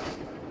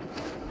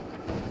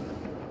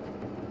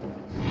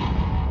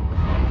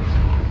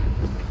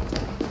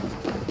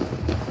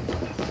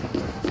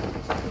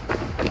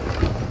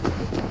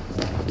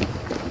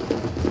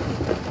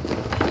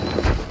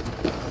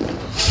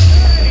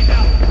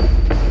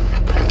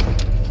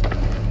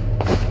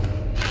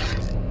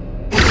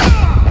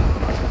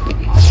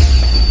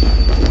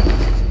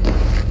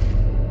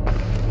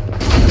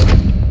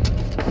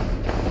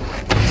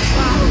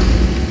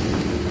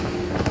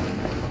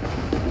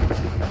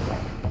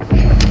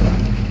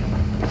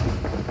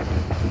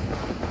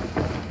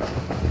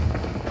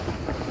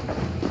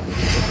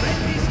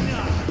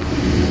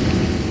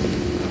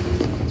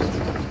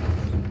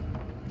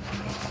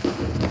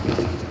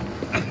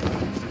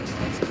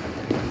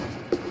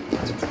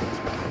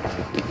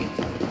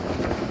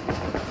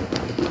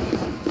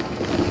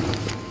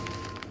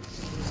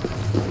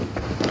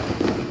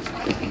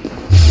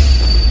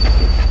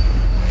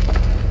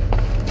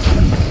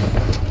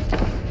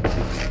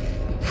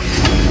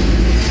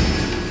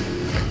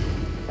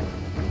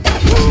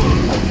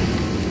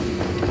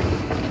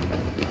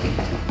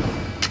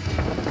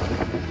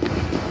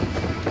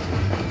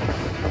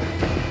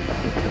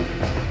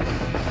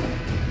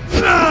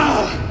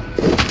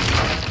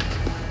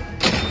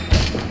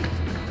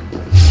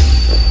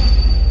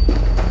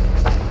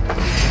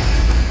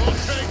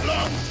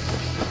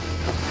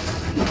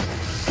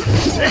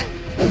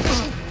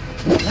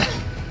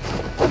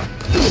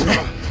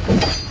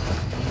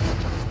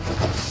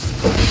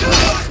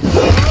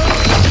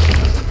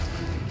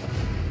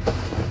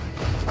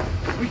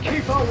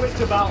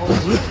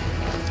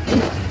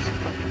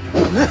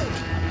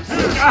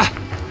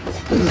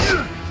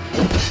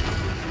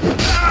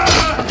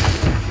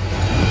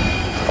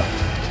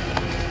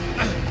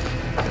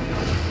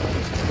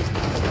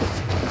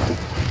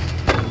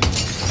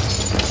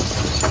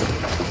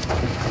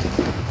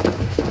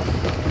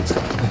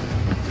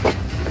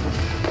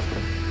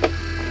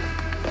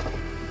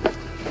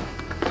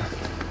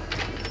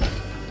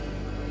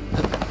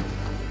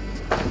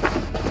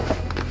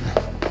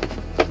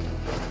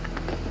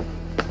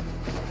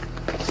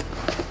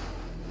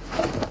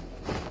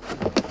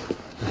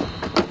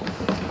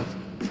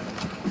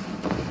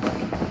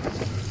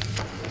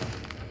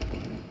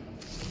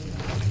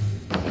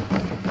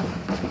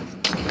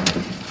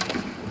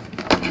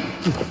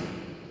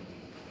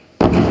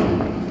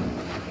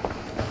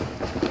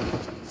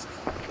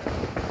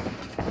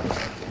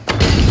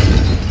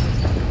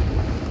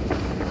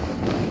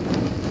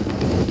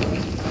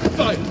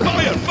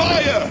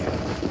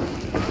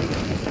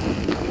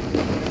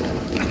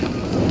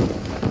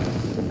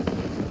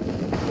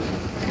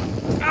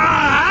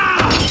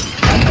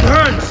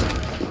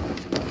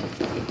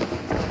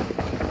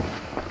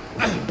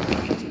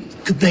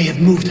 Could they have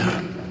moved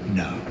her?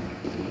 No.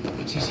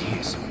 She's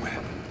here somewhere.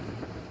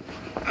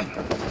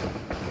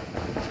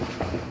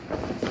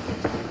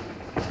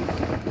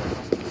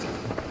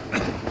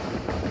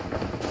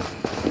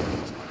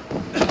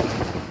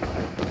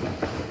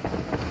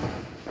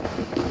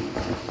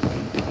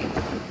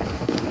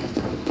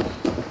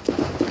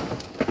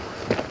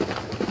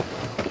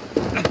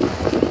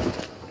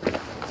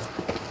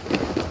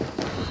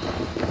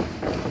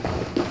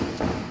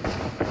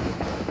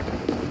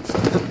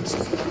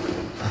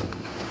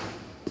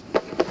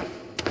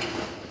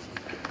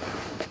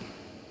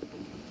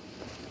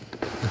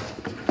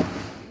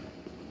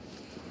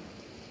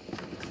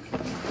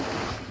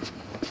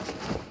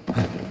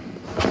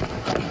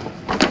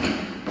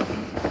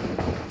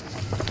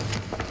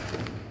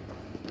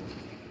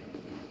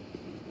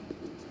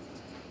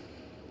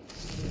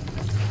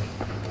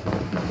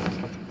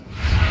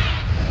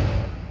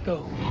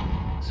 Go,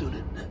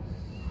 Sunan.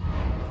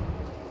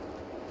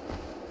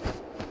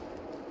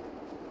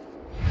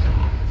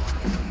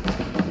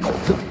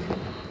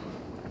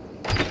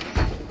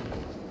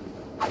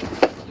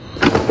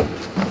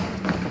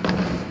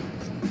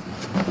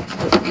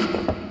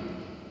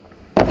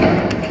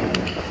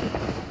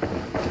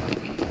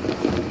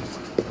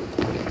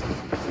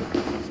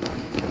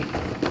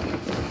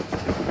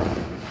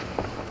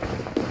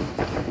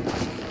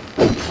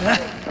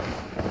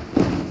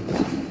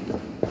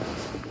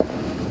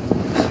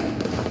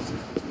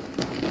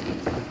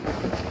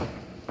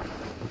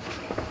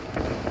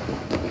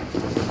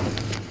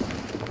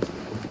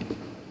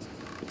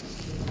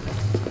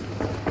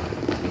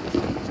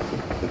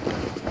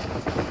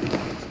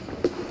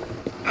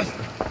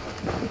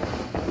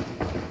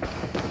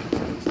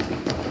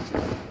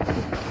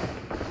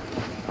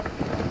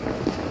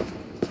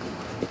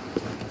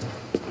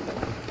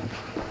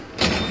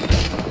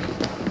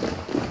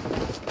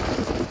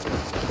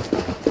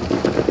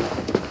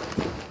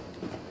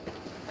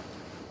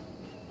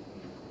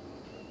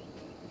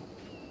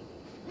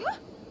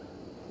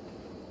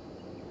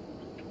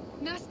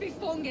 Nas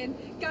befongen,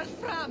 gar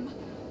fram.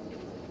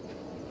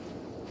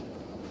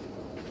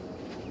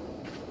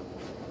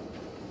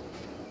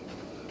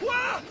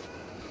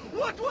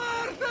 What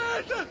worth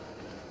it?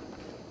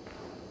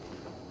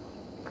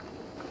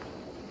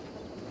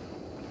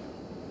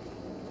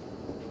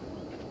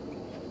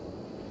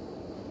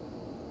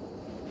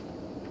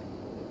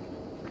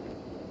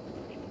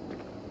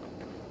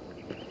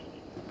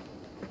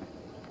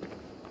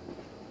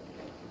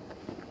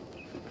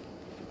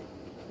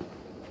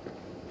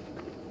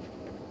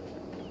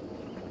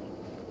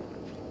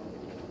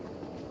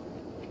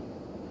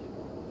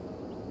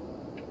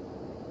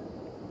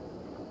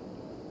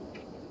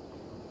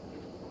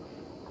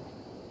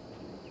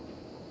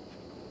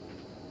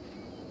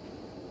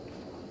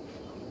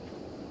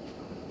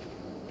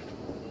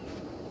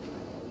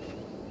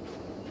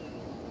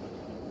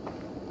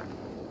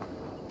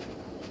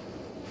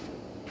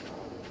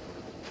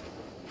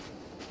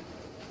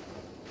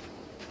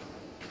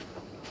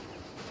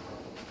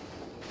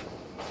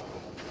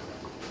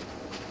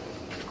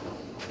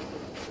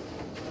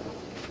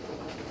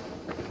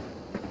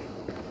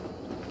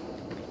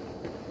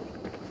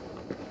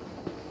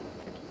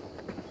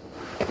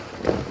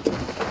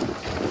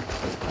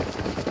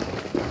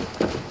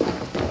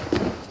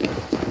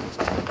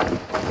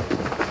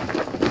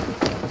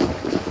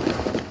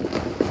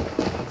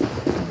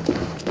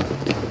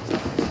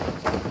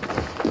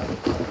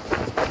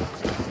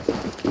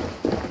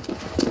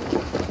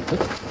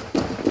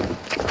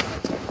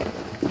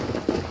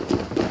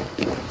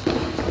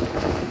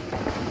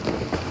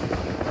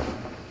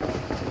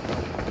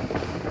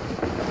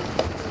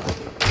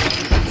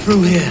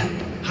 through here.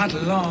 At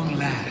long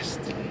last.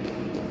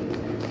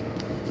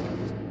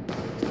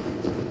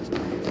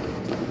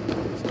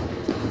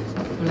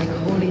 Like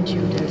Holy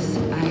Judas,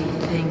 I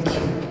thank you.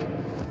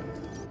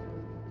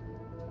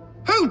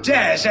 Who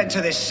dares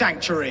enter this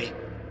sanctuary?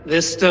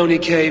 This stony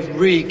cave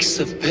reeks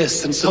of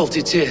piss and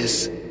salty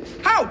tears.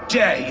 How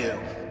dare you?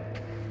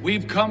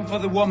 We've come for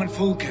the woman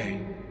Fulke.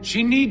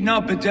 She need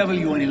not bedevil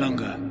you any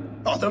longer.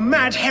 Oh, the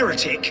mad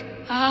heretic!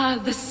 Ah,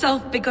 the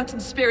self-begotten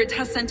spirit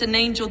has sent an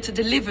angel to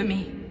deliver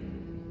me.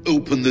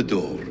 Open the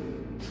door.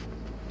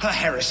 Her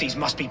heresies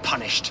must be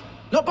punished.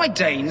 Not by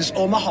Danes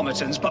or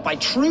Mahometans, but by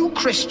true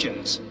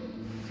Christians.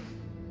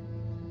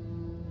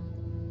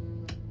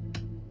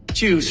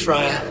 Choose,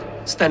 Friar.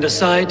 Stand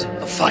aside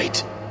or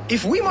fight.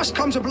 If we must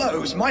come to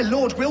blows, my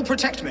lord will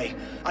protect me,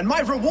 and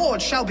my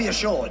reward shall be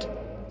assured.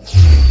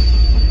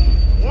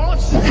 What?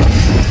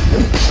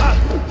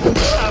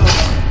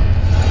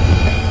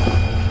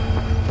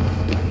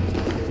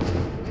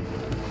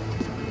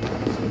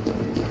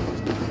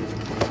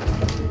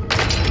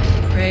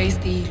 Praise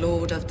thee,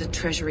 Lord of the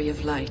Treasury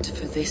of Light,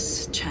 for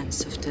this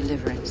chance of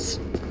deliverance.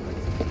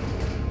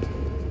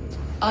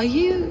 Are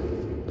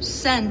you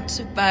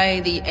sent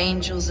by the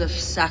angels of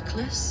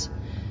Sackless,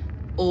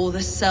 or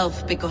the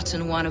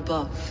self-begotten one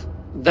above?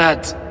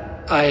 That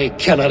I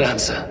cannot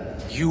answer.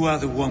 You are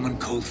the woman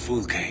called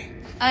Fulke.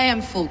 I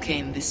am Fulke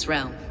in this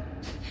realm,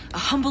 a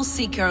humble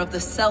seeker of the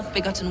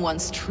self-begotten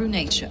one's true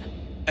nature.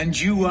 And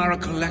you are a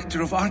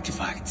collector of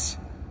artifacts?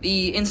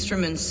 The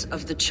instruments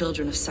of the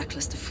children of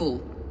Sackless the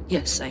Fool.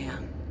 Yes, I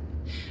am.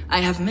 I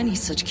have many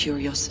such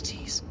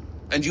curiosities.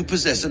 And you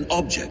possess an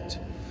object?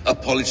 A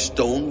polished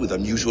stone with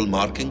unusual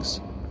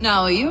markings?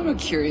 Now, you're a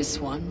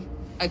curious one.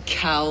 A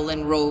cowl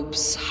and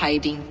robes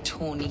hiding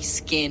tawny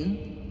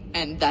skin.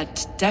 And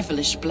that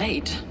devilish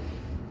blade.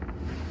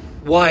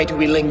 Why do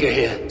we linger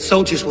here?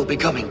 Soldiers will be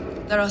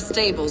coming. There are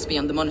stables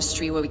beyond the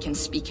monastery where we can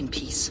speak in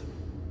peace.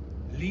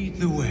 Lead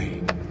the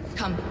way.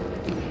 Come.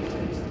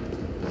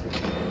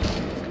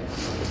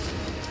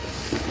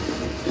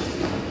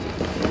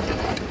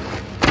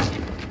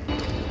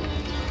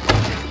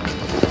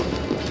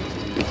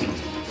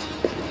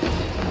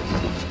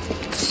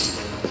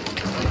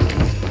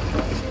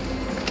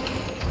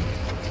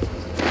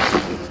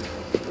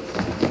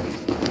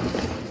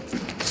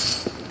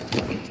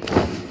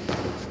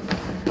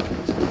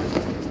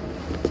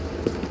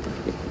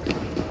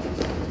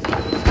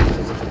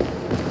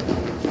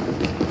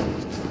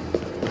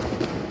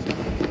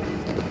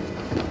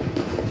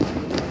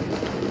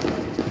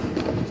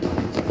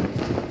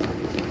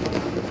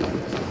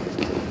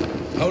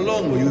 How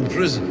long were you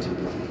imprisoned?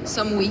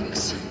 Some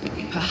weeks,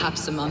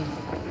 perhaps a month.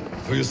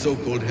 For your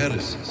so-called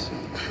heresies?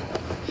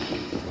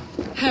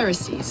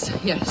 Heresies,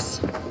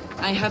 yes.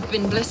 I have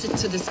been blessed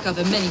to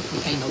discover many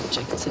profane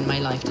objects in my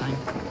lifetime.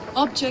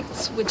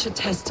 Objects which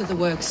attest to the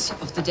works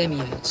of the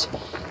Demiurge,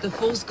 the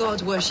false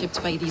god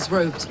worshipped by these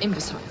robed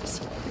imbeciles.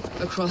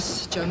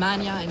 Across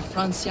Germania and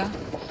Francia,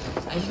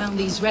 I found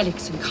these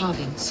relics and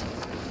carvings.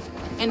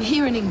 And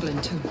here in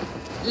England, too.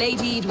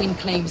 Lady Edwin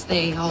claims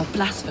they are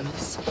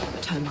blasphemous,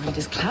 but her mind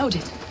is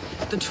clouded.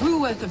 The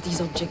true worth of these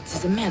objects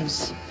is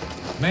immense.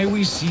 May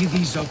we see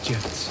these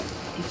objects?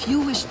 If you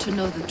wish to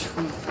know the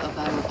truth of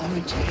our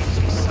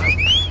origins...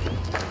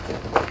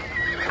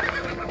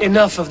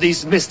 Enough of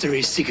these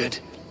mysteries, Sigurd.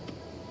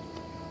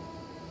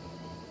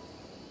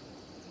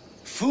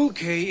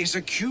 Fulke is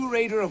a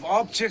curator of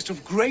objects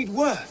of great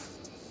worth,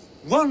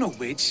 one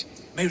of which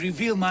may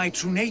reveal my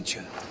true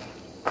nature.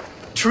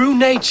 True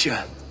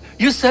nature?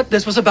 You said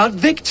this was about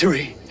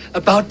victory,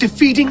 about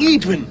defeating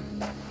Edwin.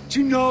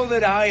 To know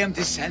that I am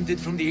descended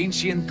from the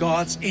ancient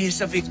gods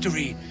is a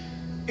victory.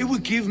 It will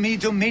give me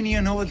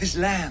dominion over this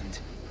land.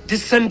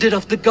 Descended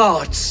of the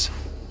gods?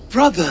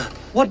 Brother,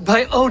 what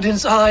by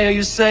Odin's eye are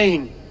you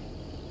saying?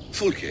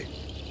 Fulke,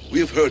 we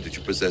have heard that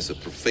you possess a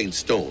profane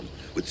stone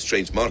with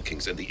strange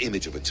markings and the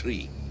image of a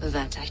tree.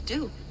 That I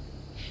do.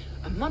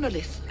 A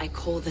monolith I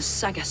call the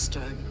Saga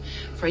Stone,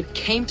 for it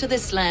came to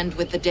this land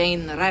with the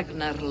Dane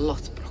Ragnar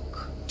Lothbrok.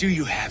 Do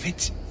you have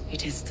it?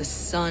 It is the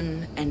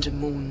sun and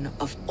moon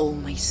of all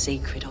my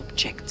sacred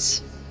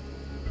objects.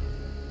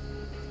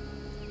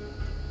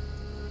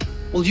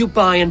 Will you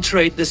buy and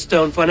trade this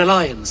stone for an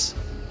alliance?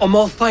 Or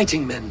more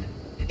fighting men?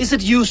 Is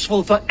it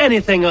useful for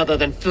anything other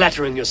than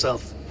flattering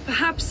yourself?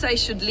 Perhaps I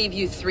should leave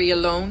you three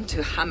alone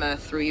to hammer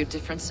through your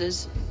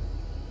differences?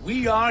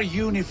 We are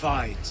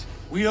unified.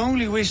 We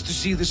only wish to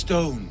see the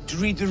stone, to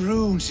read the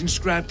runes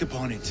inscribed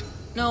upon it.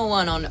 No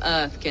one on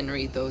Earth can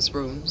read those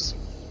runes.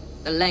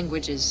 The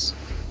languages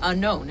are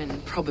known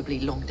and probably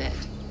long dead.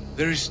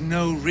 There is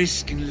no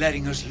risk in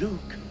letting us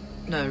look.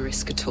 No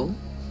risk at all.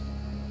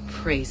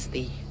 Praise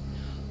thee,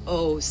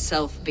 O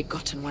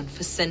self-begotten one,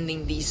 for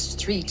sending these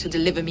three to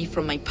deliver me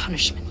from my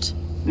punishment.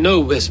 No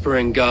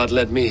whispering God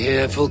led me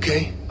here,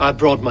 Fulke. I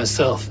brought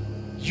myself.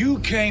 You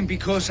came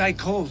because I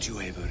called you,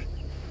 Eivor.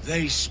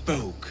 They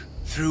spoke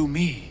through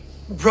me.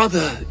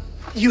 Brother,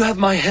 you have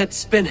my head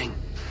spinning.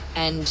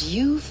 And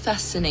you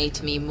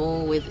fascinate me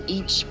more with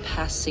each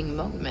passing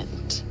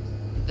moment.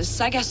 The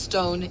Saga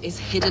Stone is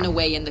hidden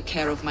away in the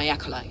care of my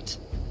acolyte.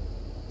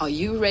 Are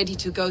you ready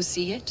to go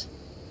see it?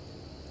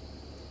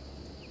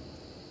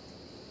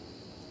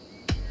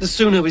 The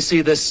sooner we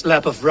see this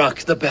slab of rock,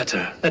 the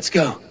better. Let's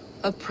go.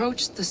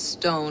 Approach the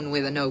stone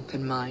with an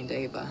open mind,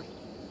 Ava.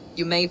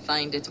 You may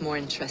find it more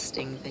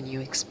interesting than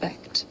you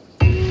expect.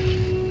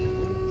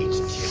 It's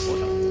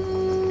Geforce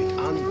with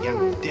an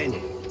young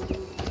Dene.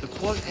 The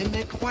call and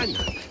make one.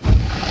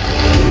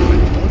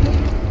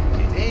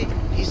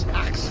 His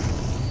axe.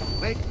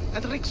 Wake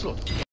at Rixlot.